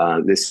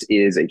 This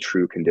is a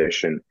true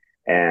condition,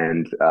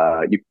 and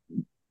you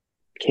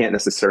can't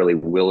necessarily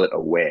will it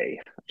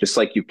away, just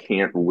like you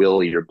can't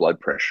will your blood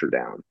pressure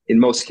down in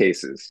most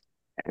cases.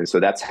 And so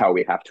that's how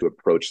we have to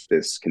approach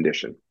this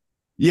condition.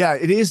 Yeah,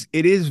 it is.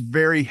 It is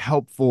very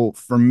helpful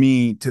for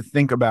me to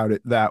think about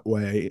it that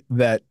way,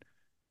 that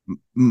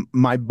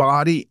my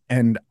body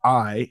and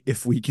I,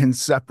 if we can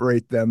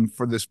separate them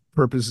for this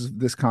purpose of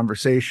this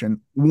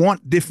conversation,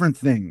 want different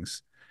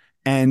things.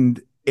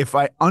 And if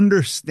I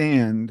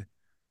understand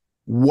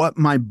what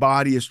my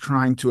body is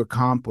trying to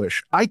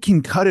accomplish, I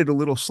can cut it a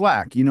little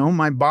slack.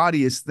 My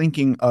body is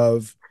thinking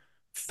of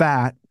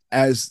fat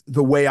as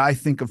the way I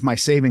think of my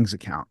savings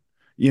account,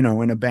 in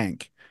a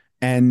bank.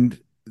 And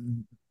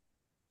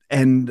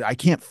I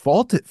can't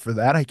fault it for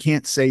that. I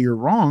can't say you're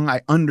wrong.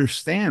 I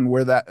understand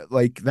where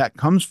that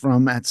comes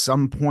from. At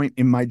some point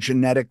in my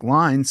genetic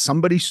line,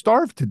 somebody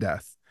starved to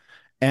death,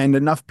 and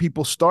enough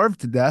people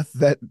starved to death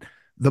that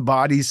the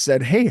bodies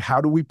said, hey,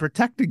 how do we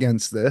protect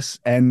against this?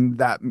 And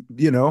that,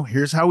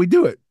 here's how we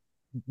do it.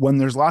 When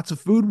there's lots of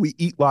food, we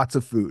eat lots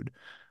of food.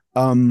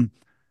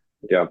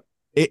 Yeah.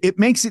 It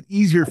makes it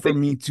easier for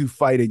me to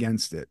fight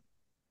against it.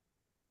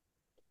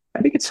 I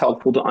think it's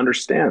helpful to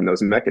understand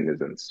those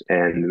mechanisms,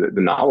 and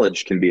the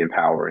knowledge can be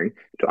empowering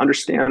to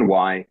understand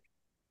why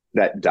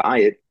that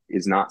diet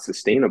is not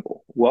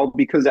sustainable. Well,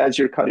 because as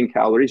you're cutting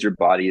calories, your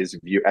body as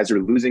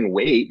you're losing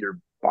weight, your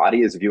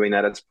body is viewing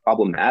that as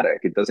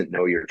problematic. It doesn't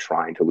know you're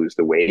trying to lose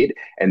the weight.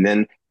 And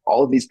then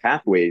all of these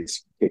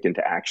pathways kick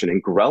into action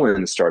and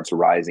ghrelin starts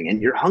rising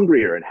and you're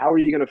hungrier. And how are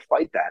you going to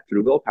fight that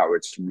through willpower?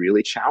 It's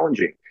really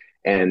challenging.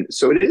 And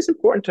so it is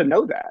important to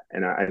know that.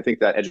 And I think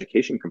that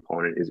education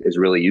component is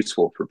really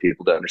useful for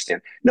people to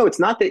understand. No, it's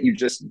not that you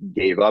just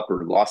gave up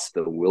or lost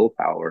the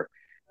willpower.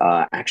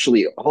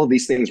 Actually, all of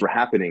these things were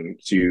happening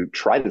to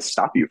try to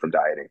stop you from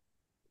dieting.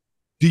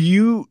 Do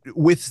you,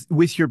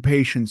 with your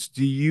patients,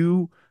 do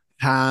you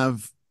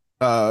have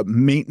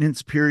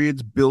maintenance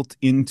periods built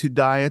into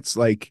diets?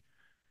 Like,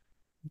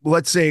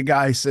 let's say a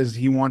guy says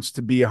he wants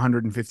to be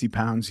 150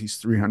 pounds, he's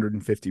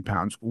 350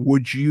 pounds.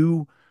 Would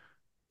you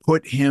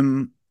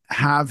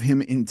have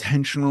him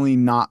intentionally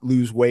not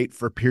lose weight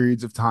for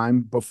periods of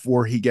time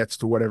before he gets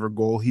to whatever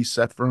goal he's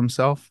set for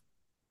himself?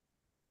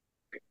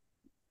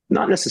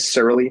 Not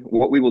necessarily.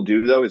 What we will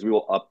do, though, is we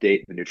will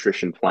update the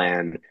nutrition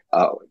plan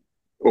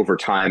over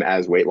time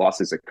as weight loss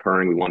is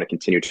occurring. We want to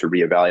continue to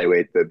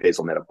reevaluate the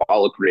basal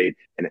metabolic rate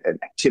and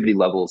activity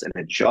levels and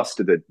adjust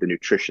to the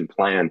nutrition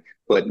plan.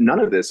 But none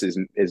of this is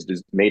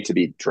made to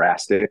be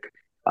drastic.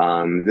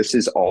 This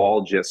is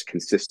all just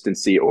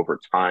consistency over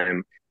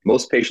time.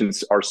 Most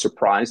patients are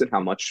surprised at how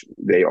much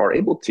they are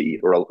able to eat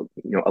or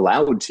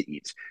allowed to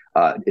eat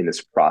in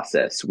this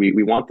process.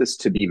 We want this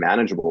to be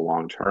manageable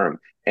long term,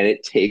 and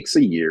it takes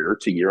a year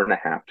to year and a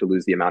half to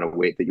lose the amount of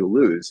weight that you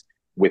lose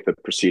with a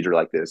procedure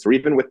like this, or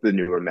even with the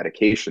newer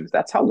medications.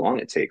 That's how long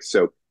it takes.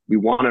 So we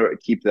want to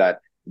keep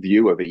that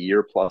view of a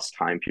year plus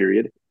time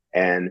period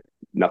and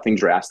nothing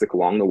drastic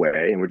along the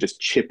way. And we're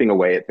just chipping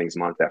away at things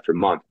month after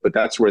month. But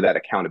that's where that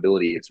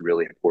accountability is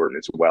really important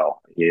as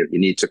well. You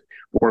need to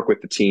work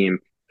with the team,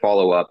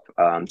 follow up,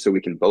 so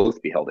we can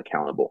both be held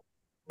accountable.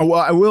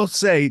 Well, I will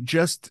say,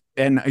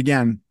 and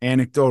again,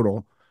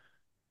 anecdotal,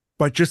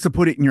 but just to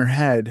put it in your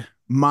head,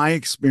 my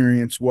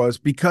experience was,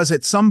 because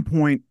at some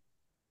point,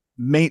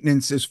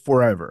 maintenance is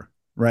forever,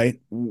 right?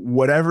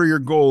 Whatever your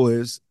goal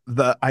is,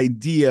 the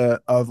idea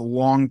of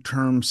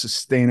long-term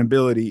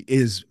sustainability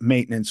is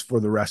maintenance for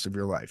the rest of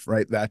your life,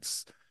 right?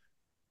 That's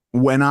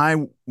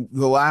the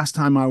last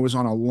time I was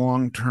on a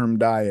long-term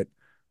diet,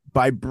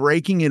 by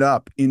breaking it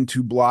up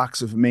into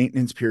blocks of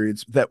maintenance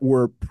periods that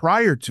were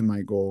prior to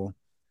my goal,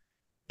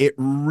 it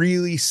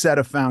really set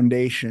a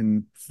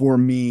foundation for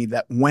me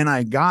that when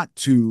I got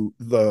to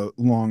the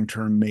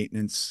long-term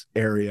maintenance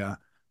area,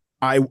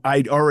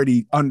 I'd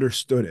already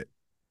understood it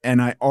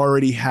and I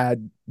already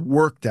had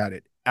worked at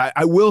it.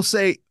 I will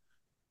say,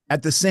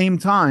 at the same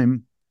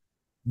time,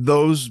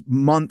 those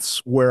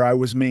months where I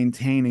was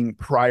maintaining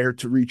prior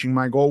to reaching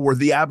my goal were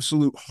the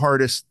absolute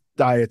hardest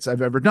diets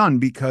I've ever done,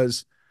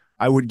 because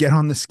I would get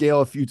on the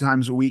scale a few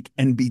times a week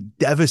and be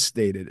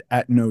devastated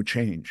at no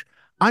change.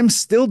 I'm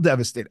still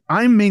devastated.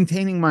 I'm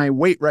maintaining my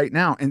weight right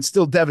now and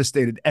still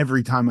devastated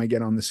every time I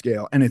get on the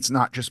scale. And it's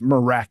not just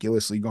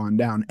miraculously gone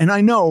down. And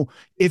I know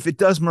if it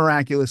does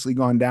miraculously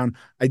gone down,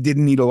 I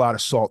didn't eat a lot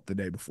of salt the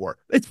day before.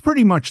 It's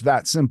pretty much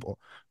that simple.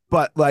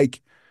 But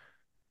like,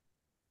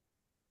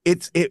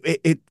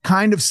 it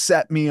kind of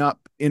set me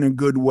up in a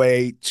good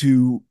way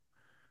to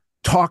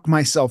talk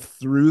myself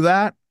through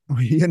that.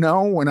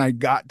 When I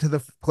got to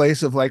the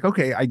place of like,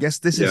 okay, I guess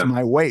this is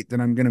my weight that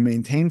I'm going to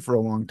maintain for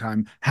a long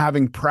time,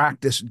 having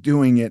practiced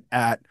doing it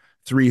at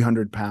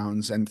 300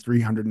 pounds and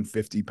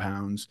 350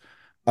 pounds,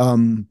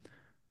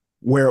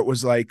 where it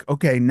was like,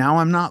 okay, now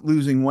I'm not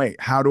losing weight.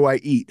 How do I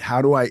eat?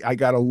 I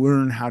got to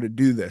learn how to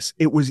do this.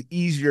 It was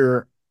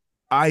easier,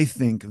 I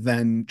think,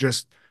 than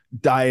just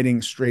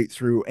dieting straight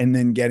through and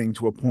then getting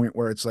to a point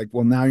where it's like,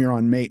 well, now you're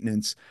on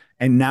maintenance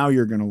and now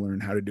you're going to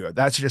learn how to do it.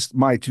 That's just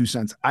my 2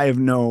 cents. I have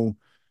no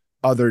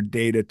other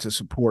data to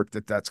support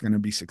that that's going to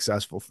be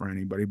successful for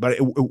anybody, but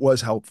it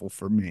was helpful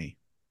for me.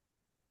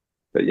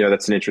 But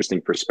that's an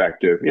interesting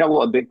perspective.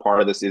 Well, a big part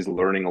of this is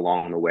learning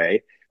along the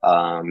way,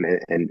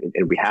 and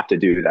we have to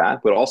do that,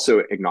 but also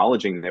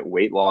acknowledging that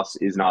weight loss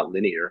is not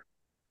linear,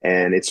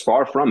 and it's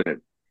far from it.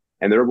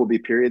 And there will be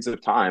periods of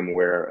time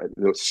where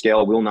the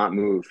scale will not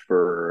move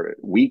for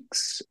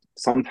weeks,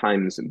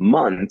 sometimes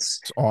months,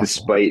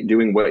 despite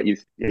doing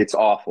it's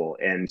awful.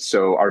 And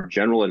so our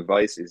general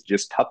advice is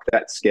just tuck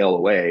that scale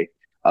away.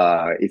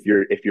 If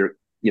you're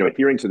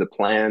adhering to the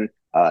plan,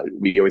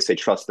 we always say,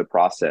 trust the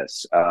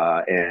process,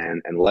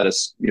 and let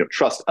us,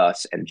 trust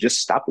us, and just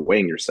stop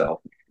weighing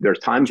yourself. There are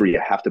times where you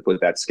have to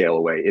put that scale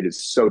away. It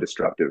is so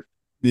destructive.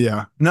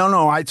 Yeah,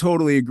 no, I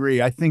totally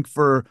agree. I think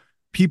for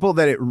people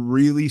that it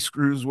really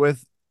screws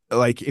with,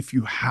 like if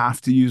you have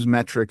to use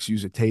metrics,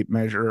 use a tape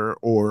measure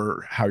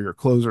or how your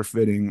clothes are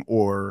fitting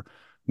or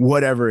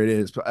whatever it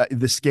is,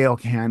 the scale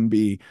can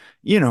be,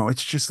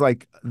 it's just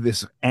like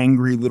this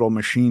angry little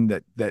machine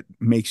that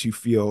makes you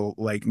feel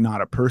like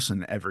not a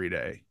person every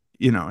day.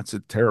 It's a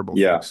terrible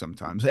thing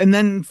sometimes. And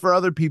then for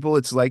other people,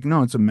 it's like,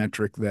 no, it's a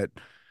metric that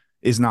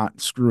is not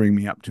screwing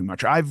me up too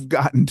much. I've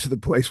gotten to the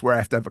place where I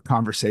have to have a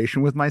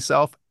conversation with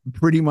myself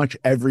pretty much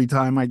every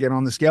time I get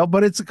on the scale,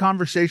 but it's a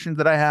conversation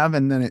that I have,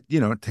 and then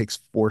it takes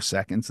 4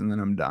 seconds and then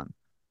I'm done.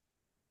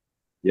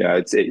 Yeah,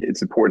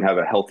 it's important to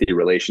have a healthy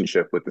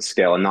relationship with the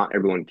scale, and not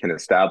everyone can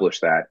establish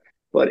that,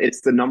 but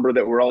it's the number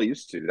that we're all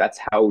used to. That's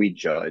how we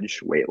judge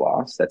weight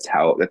loss. That's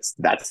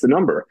the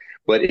number,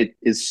 but it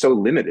is so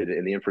limited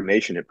in the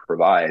information it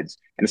provides.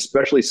 And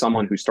especially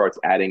someone who starts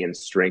adding in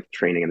strength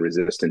training and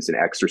resistance and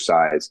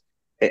exercise,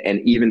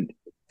 and even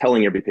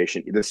telling every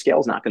patient the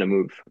scale's not going to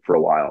move for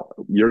a while.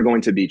 You're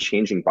going to be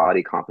changing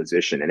body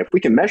composition. And if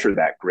we can measure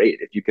that, great.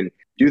 If you can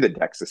do the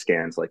DEXA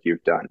scans like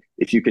you've done,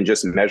 if you can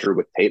just measure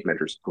with tape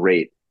measures,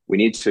 great. We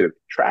need to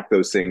track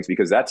those things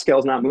because that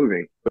scale's not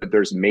moving, but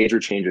there's major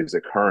changes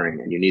occurring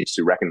and you need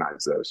to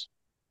recognize those.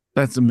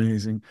 That's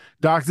amazing.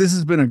 Doc, this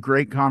has been a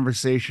great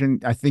conversation.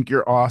 I think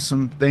you're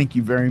awesome. Thank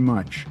you very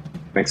much.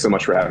 Thanks so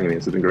much for having me.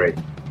 This has been great.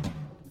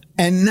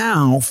 And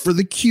now for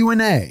the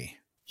Q&A.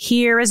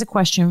 Here is a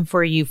question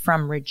for you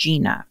from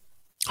Regina.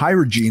 Hi,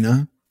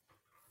 Regina.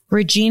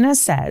 Regina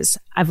says,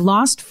 I've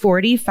lost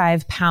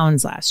 45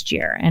 pounds last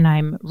year and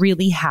I'm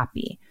really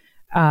happy.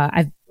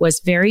 I was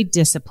very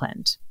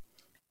disciplined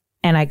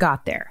and I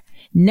got there.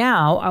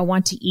 Now I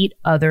want to eat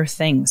other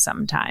things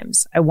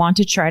sometimes. I want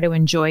to try to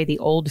enjoy the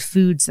old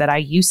foods that I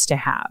used to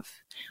have.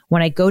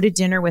 When I go to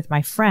dinner with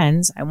my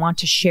friends, I want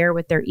to share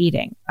what they're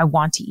eating. I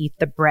want to eat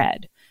the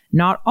bread.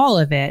 Not all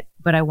of it,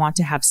 but I want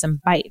to have some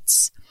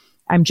bites.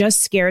 I'm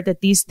just scared that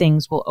these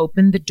things will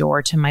open the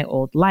door to my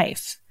old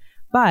life.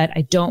 But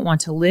I don't want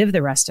to live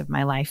the rest of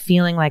my life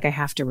feeling like I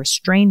have to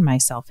restrain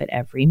myself at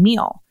every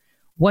meal.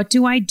 What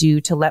do I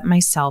do to let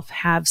myself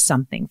have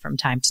something from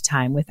time to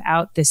time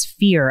without this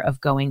fear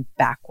of going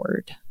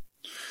backward?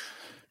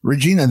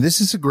 Regina, this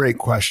is a great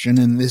question.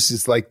 And this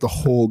is like the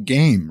whole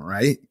game,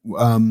 right?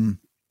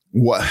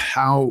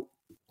 How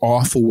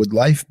awful would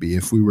life be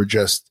if we were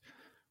just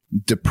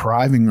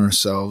depriving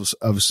ourselves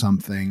of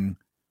something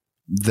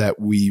that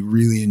we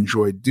really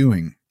enjoyed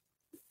doing?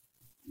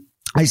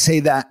 I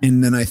say that,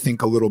 and then I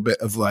think a little bit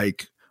of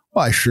like,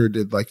 well, I sure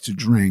did like to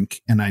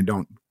drink and I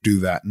don't do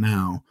that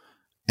now.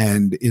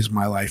 And is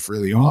my life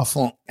really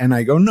awful? And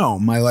I go, no,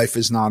 my life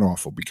is not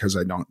awful because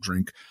I don't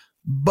drink.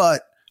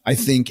 But I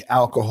think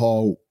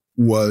alcohol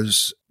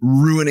was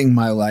ruining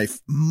my life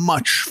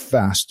much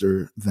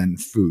faster than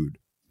food.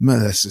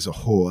 This is a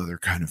whole other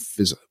kind of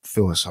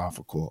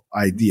philosophical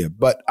idea.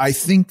 But I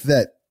think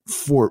that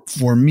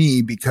for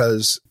me,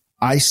 because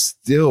I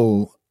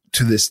still,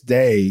 to this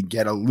day,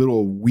 get a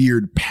little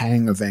weird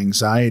pang of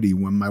anxiety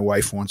when my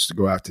wife wants to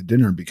go out to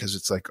dinner because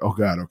it's like, oh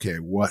God, okay,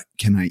 what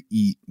can I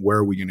eat? Where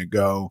are we going to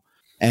go?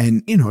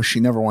 And,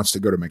 she never wants to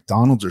go to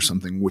McDonald's or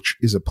something, which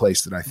is a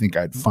place that I think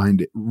I'd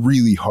find it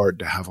really hard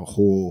to have a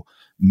whole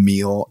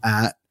meal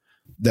at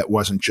that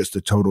wasn't just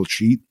a total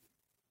cheat.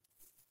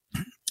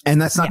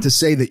 And that's not to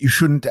say that you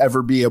shouldn't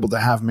ever be able to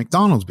have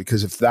McDonald's,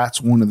 because if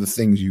that's one of the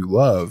things you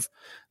love,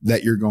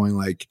 that you're going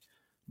like,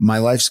 my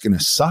life's going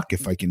to suck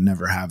if I can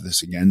never have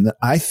this again.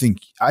 I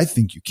think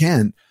you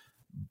can,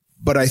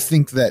 but I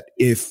think that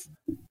if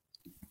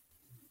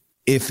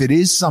it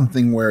is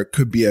something where it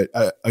could be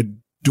a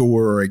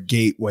door or a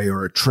gateway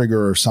or a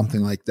trigger or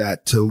something like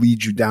that to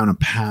lead you down a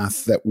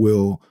path that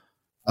will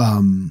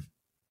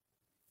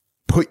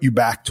put you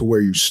back to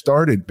where you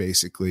started,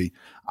 basically,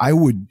 I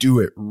would do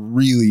it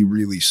really,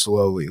 really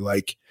slowly.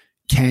 Like,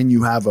 can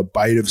you have a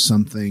bite of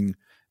something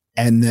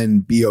and then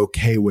be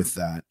okay with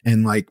that?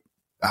 And like,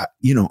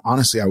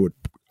 honestly, I would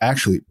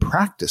actually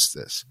practice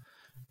this.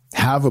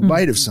 Have a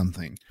bite of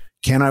something.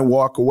 Can I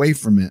walk away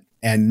from it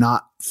and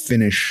not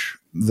finish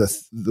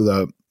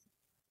the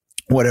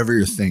whatever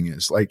your thing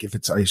is? Like if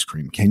it's ice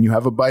cream, can you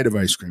have a bite of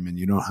ice cream and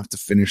you don't have to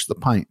finish the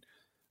pint?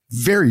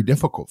 Very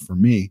difficult for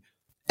me.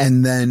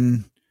 And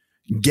then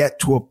get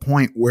to a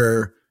point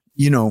where,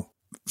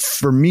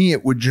 for me,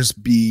 it would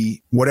just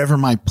be whatever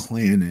my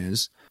plan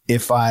is.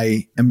 If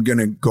I am going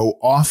to go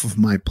off of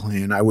my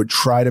plan, I would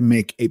try to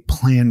make a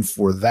plan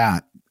for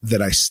that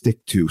I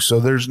stick to. So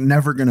there's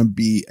never going to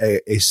be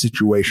a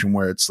situation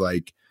where it's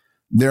like,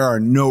 there are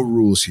no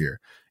rules here.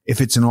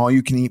 If it's an all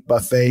you can eat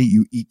buffet,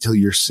 you eat till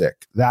you're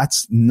sick.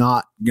 That's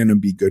not going to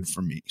be good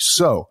for me.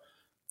 So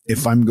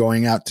if I'm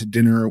going out to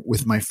dinner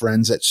with my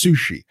friends at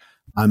sushi,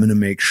 I'm going to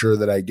make sure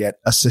that I get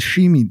a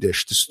sashimi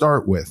dish to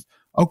start with.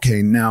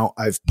 Okay, now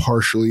I've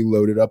partially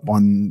loaded up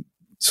on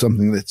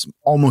something that's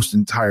almost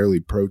entirely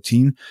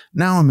protein.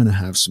 Now I'm going to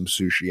have some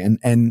sushi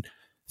and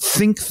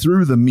think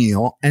through the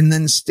meal and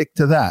then stick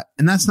to that.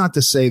 And that's not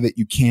to say that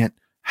you can't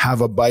have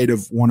a bite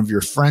of one of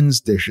your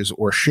friends' dishes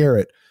or share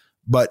it.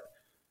 But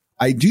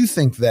I do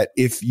think that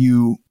if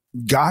you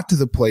got to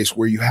the place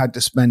where you had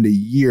to spend a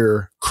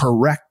year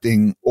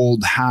correcting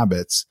old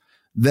habits,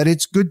 that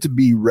it's good to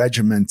be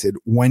regimented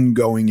when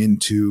going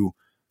into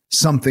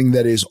something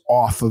that is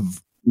off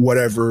of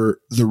whatever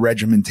the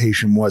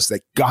regimentation was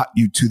that got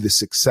you to the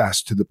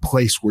success, to the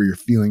place where you're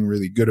feeling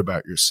really good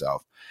about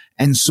yourself.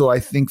 And so I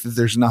think that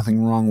there's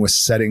nothing wrong with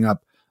setting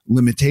up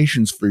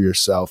limitations for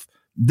yourself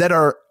that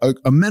are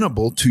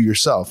amenable to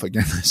yourself.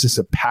 Again, this is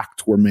a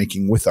pact we're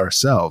making with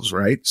ourselves,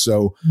 right?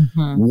 So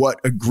what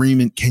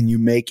agreement can you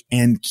make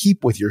and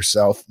keep with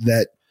yourself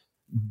that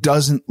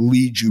doesn't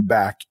lead you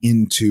back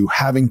into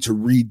having to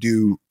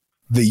redo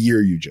the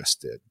year you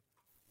just did?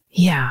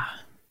 Yeah.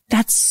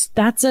 That's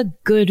a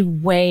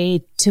good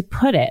way to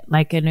put it.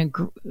 Like and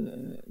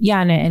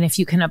if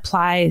you can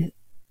apply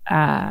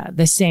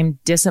the same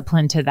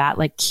discipline to that,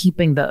 like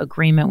keeping the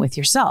agreement with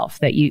yourself,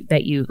 that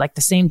you like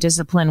the same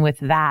discipline with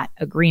that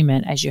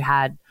agreement as you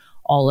had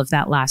all of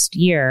that last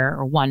year,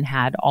 or one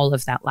had all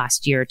of that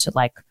last year to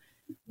like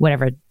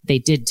whatever they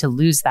did to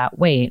lose that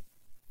weight.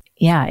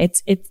 Yeah,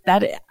 it's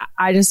that.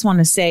 I just want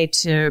to say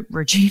to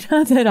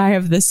Regina that I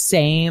have the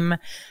same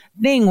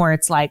thing where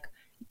it's like,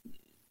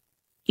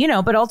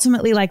 but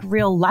ultimately like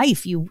real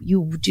life, you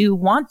do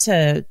want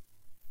to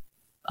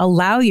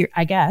allow you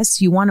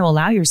want to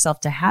allow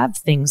yourself to have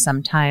things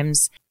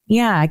sometimes.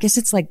 Yeah, I guess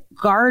it's like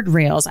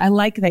guardrails. I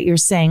like that you're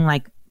saying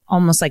like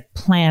almost like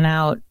plan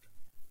out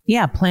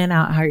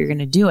how you're going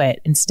to do it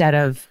instead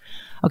of,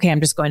 okay,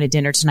 I'm just going to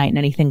dinner tonight and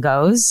anything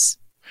goes.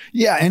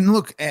 Yeah. And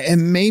look,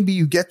 and maybe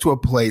you get to a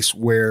place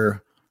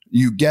where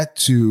you get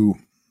to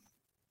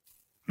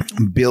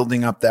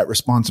building up that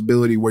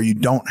responsibility where you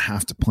don't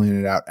have to plan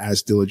it out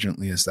as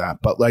diligently as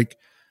that. But like,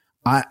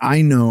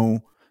 I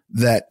know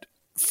that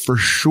for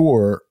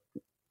sure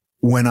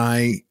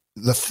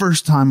the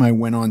first time I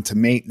went on to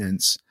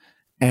maintenance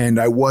and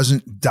I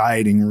wasn't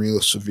dieting real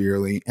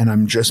severely and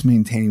I'm just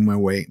maintaining my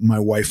weight, my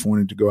wife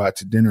wanted to go out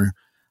to dinner.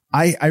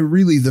 I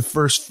really,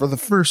 for the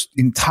first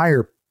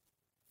entire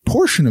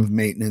portion of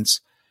maintenance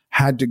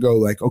had to go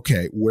like,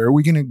 okay, where are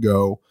we going to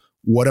go?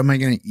 What am I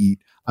going to eat?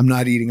 I'm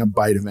not eating a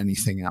bite of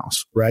anything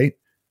else, right?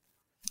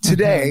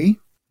 Today,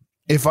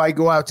 if I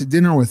go out to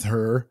dinner with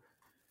her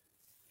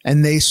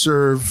and they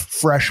serve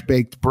fresh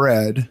baked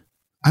bread,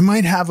 I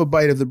might have a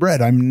bite of the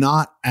bread. I'm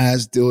not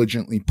as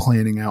diligently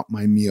planning out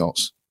my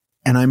meals.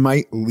 And I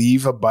might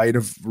leave a bite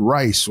of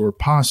rice or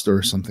pasta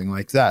or something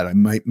like that. I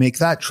might make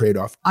that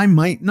trade-off. I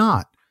might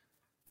not.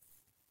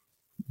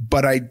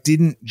 But I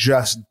didn't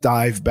just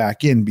dive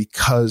back in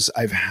because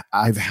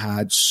I've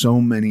had so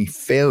many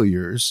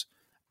failures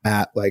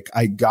at like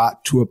I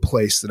got to a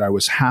place that I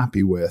was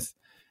happy with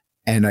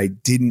and I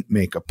didn't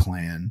make a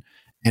plan.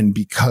 And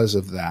because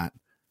of that,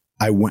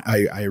 I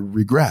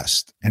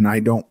regressed, and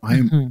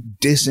I'm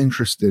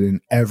disinterested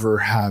in ever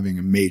having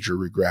a major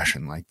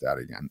regression like that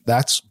again.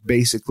 That's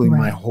basically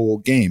my whole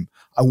game.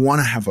 I want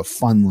to have a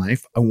fun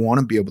life. I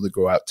want to be able to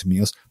go out to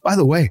meals. By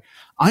the way,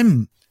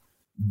 I'm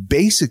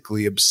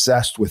basically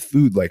obsessed with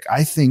food. Like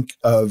I think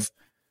of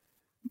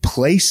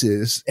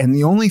places and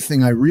the only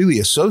thing I really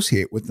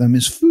associate with them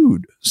is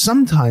food.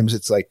 Sometimes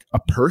it's like a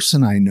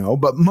person I know,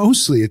 but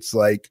mostly it's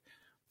like,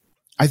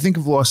 I think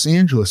of Los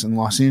Angeles, and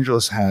Los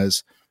Angeles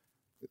has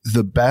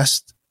the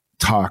best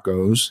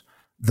tacos,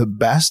 the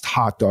best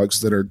hot dogs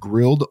that are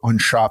grilled on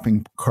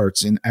shopping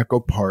carts in Echo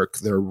Park.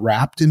 They're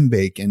wrapped in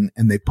bacon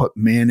and they put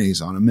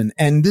mayonnaise on them.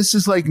 And this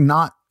is like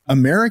not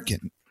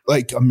American.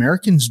 Like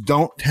Americans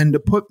don't tend to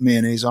put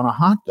mayonnaise on a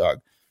hot dog.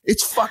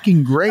 It's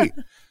fucking great.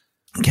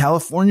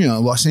 California,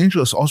 Los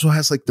Angeles also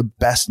has like the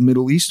best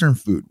Middle Eastern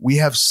food. We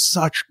have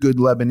such good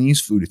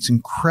Lebanese food. It's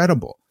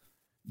incredible.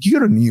 You go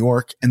to New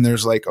York and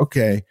there's like,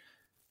 okay,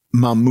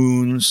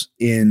 Mamoun's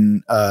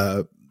in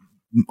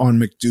on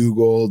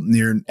McDougal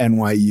near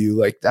NYU,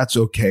 like that's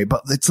okay.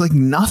 But it's like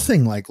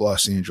nothing like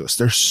Los Angeles.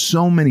 There's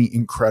so many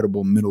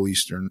incredible Middle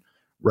Eastern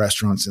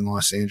restaurants in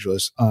Los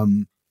Angeles.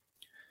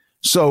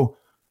 So,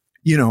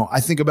 you know, I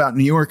think about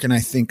New York and I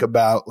think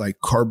about like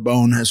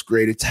Carbone has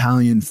great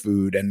Italian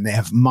food, and they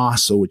have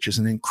Masa, which is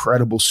an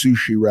incredible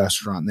sushi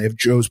restaurant. They have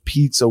Joe's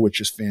Pizza, which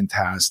is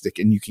fantastic.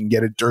 And you can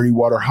get a Dirty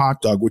Water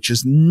hot dog, which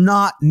is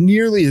not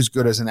nearly as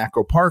good as an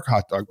Echo Park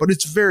hot dog, but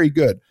it's very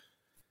good.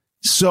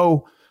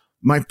 So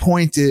my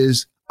point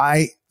is,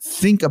 I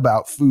think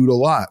about food a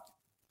lot.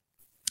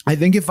 I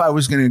think if I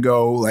was going to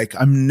go, like,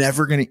 I'm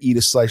never going to eat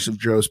a slice of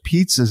Joe's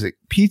pizza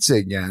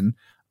again,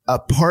 a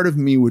part of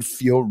me would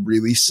feel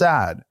really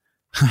sad.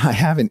 I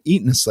haven't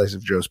eaten a slice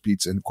of Joe's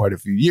Pizza in quite a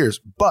few years,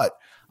 but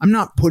I'm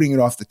not putting it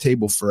off the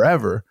table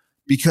forever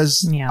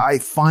because I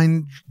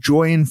find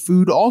joy in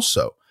food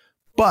also.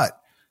 But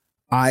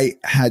I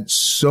had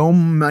so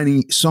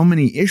many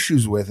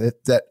issues with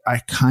it that I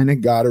kind of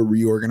got to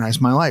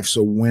reorganize my life.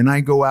 So when I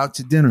go out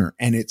to dinner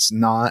and it's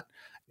not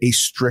a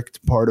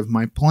strict part of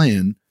my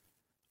plan,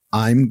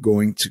 I'm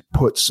going to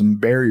put some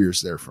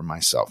barriers there for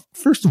myself.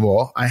 First of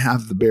all, I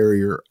have the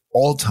barrier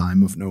all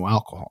time of no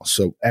alcohol.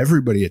 So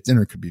everybody at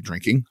dinner could be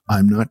drinking.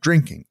 I'm not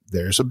drinking.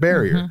 There's a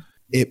barrier. Mm-hmm.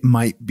 It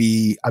might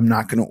be, I'm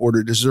not going to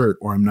order dessert,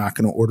 or I'm not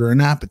going to order an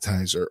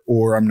appetizer,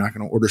 or I'm not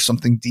going to order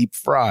something deep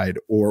fried,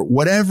 or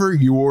whatever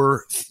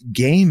your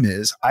game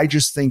is. I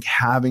just think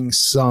having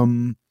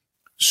some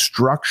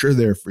structure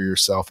there for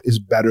yourself is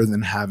better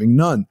than having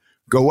none.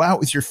 Go out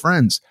with your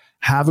friends,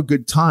 have a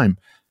good time,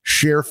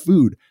 share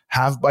food,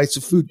 have bites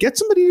of food, get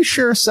somebody to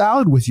share a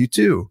salad with you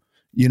too,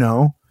 you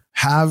know,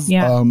 have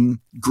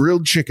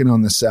grilled chicken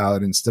on the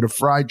salad instead of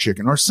fried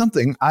chicken or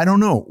something. I don't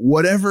know.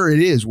 Whatever it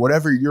is,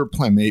 whatever your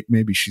plan,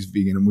 maybe she's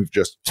vegan and we've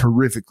just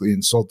terrifically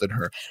insulted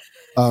her.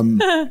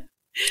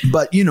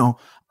 But, you know,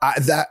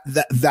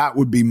 that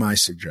would be my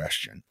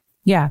suggestion.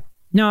 Yeah.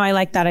 No, I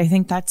like that. I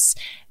think that's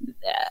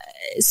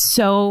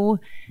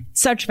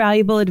such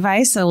valuable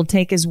advice I will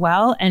take as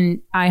well. And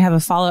I have a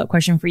follow-up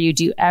question for you.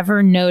 Do you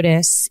ever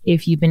notice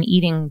if you've been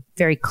eating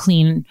very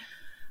clean?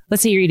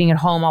 Let's say you're eating at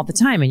home all the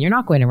time and you're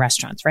not going to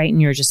restaurants, right? And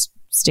you're just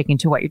sticking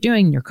to what you're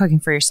doing and you're cooking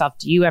for yourself.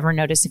 Do you ever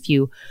notice if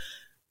you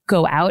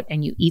go out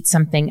and you eat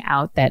something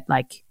out that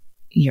like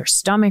your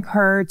stomach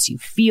hurts, you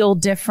feel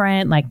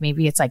different, like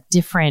maybe it's like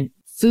different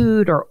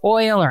food or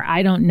oil or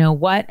I don't know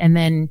what. And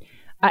then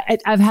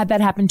I've had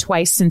that happen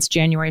twice since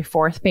January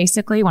 4th,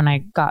 basically, when I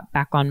got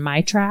back on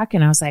my track.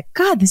 And I was like,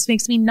 God, this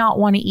makes me not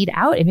want to eat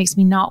out. It makes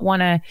me not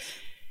want to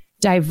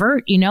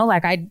divert, you know,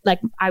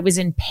 I was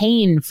in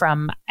pain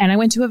and I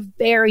went to a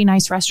very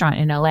nice restaurant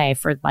in LA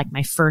for like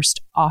my first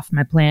off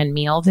my plan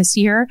meal this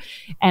year.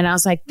 And I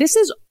was like, this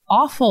is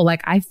awful.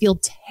 Like I feel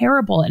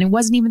terrible. And it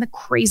wasn't even the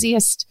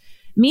craziest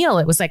meal.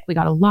 It was like, we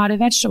got a lot of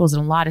vegetables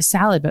and a lot of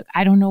salad, but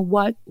I don't know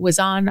what was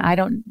on.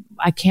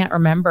 I can't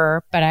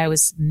remember, but I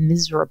was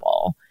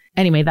miserable.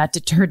 Anyway, that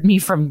deterred me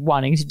from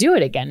wanting to do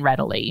it again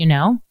readily, you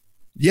know?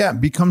 Yeah.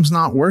 It becomes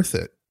not worth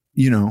it.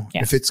 You know,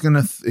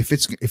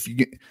 if you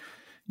get,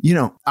 you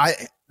know, I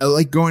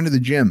like going to the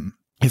gym.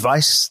 If I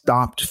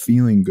stopped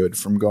feeling good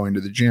from going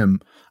to the gym,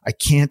 I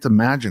can't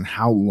imagine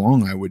how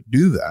long I would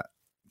do that.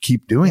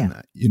 Keep doing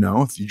that. You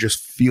know, if you just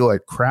feel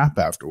like crap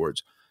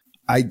afterwards.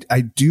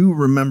 I do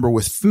remember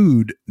with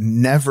food,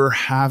 never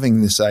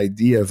having this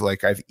idea of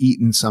like, I've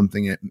eaten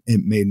something, it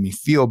made me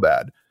feel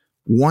bad.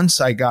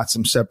 Once I got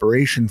some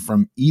separation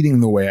from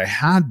eating the way I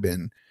had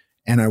been,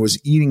 and I was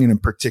eating in a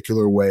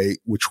particular way,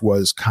 which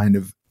was kind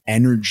of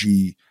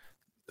energy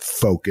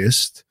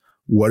focused.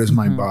 What does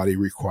my body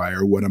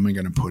require? What am I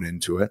going to put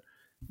into it?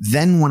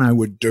 Then when I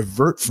would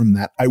divert from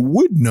that, I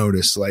would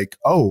notice like,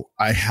 oh,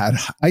 I had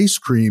ice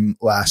cream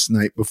last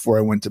night before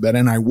I went to bed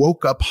and I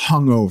woke up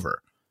hungover.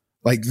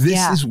 Like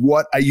this is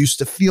what I used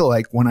to feel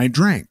like when I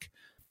drank.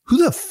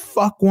 Who the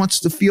fuck wants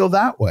to feel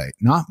that way?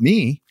 Not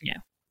me. Yeah.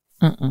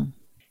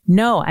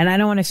 No, and I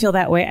don't want to feel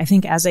that way. I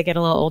think as I get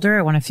a little older,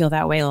 I want to feel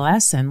that way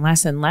less and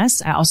less and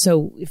less. I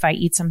also, if I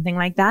eat something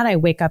like that, I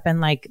wake up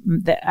and like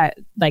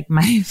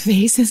my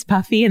face is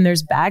puffy and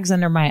there's bags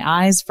under my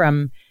eyes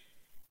from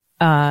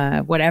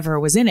whatever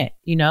was in it,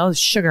 you know,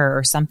 sugar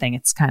or something.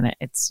 It's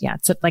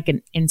like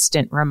an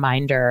instant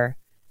reminder.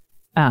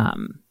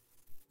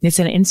 It's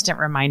an instant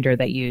reminder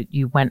that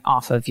you went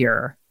off of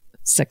your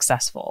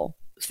successful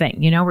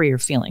thing, you know, where you're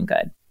feeling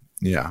good.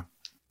 Yeah.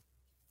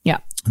 Yeah.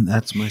 And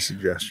that's my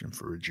suggestion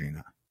for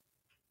Regina.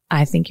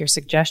 I think your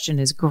suggestion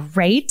is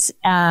great.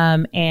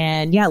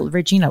 And yeah,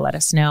 Regina, let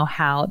us know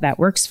how that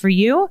works for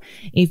you.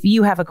 If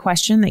you have a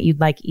question that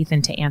you'd like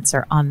Ethan to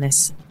answer on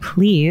this,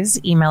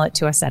 please email it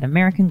to us at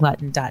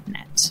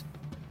americanglutton.net.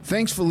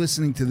 Thanks for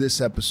listening to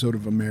this episode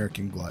of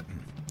American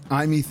Glutton.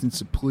 I'm Ethan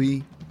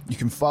Suplee. You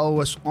can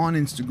follow us on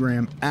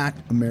Instagram at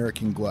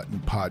American Glutton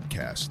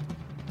Podcast.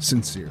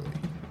 Sincerely.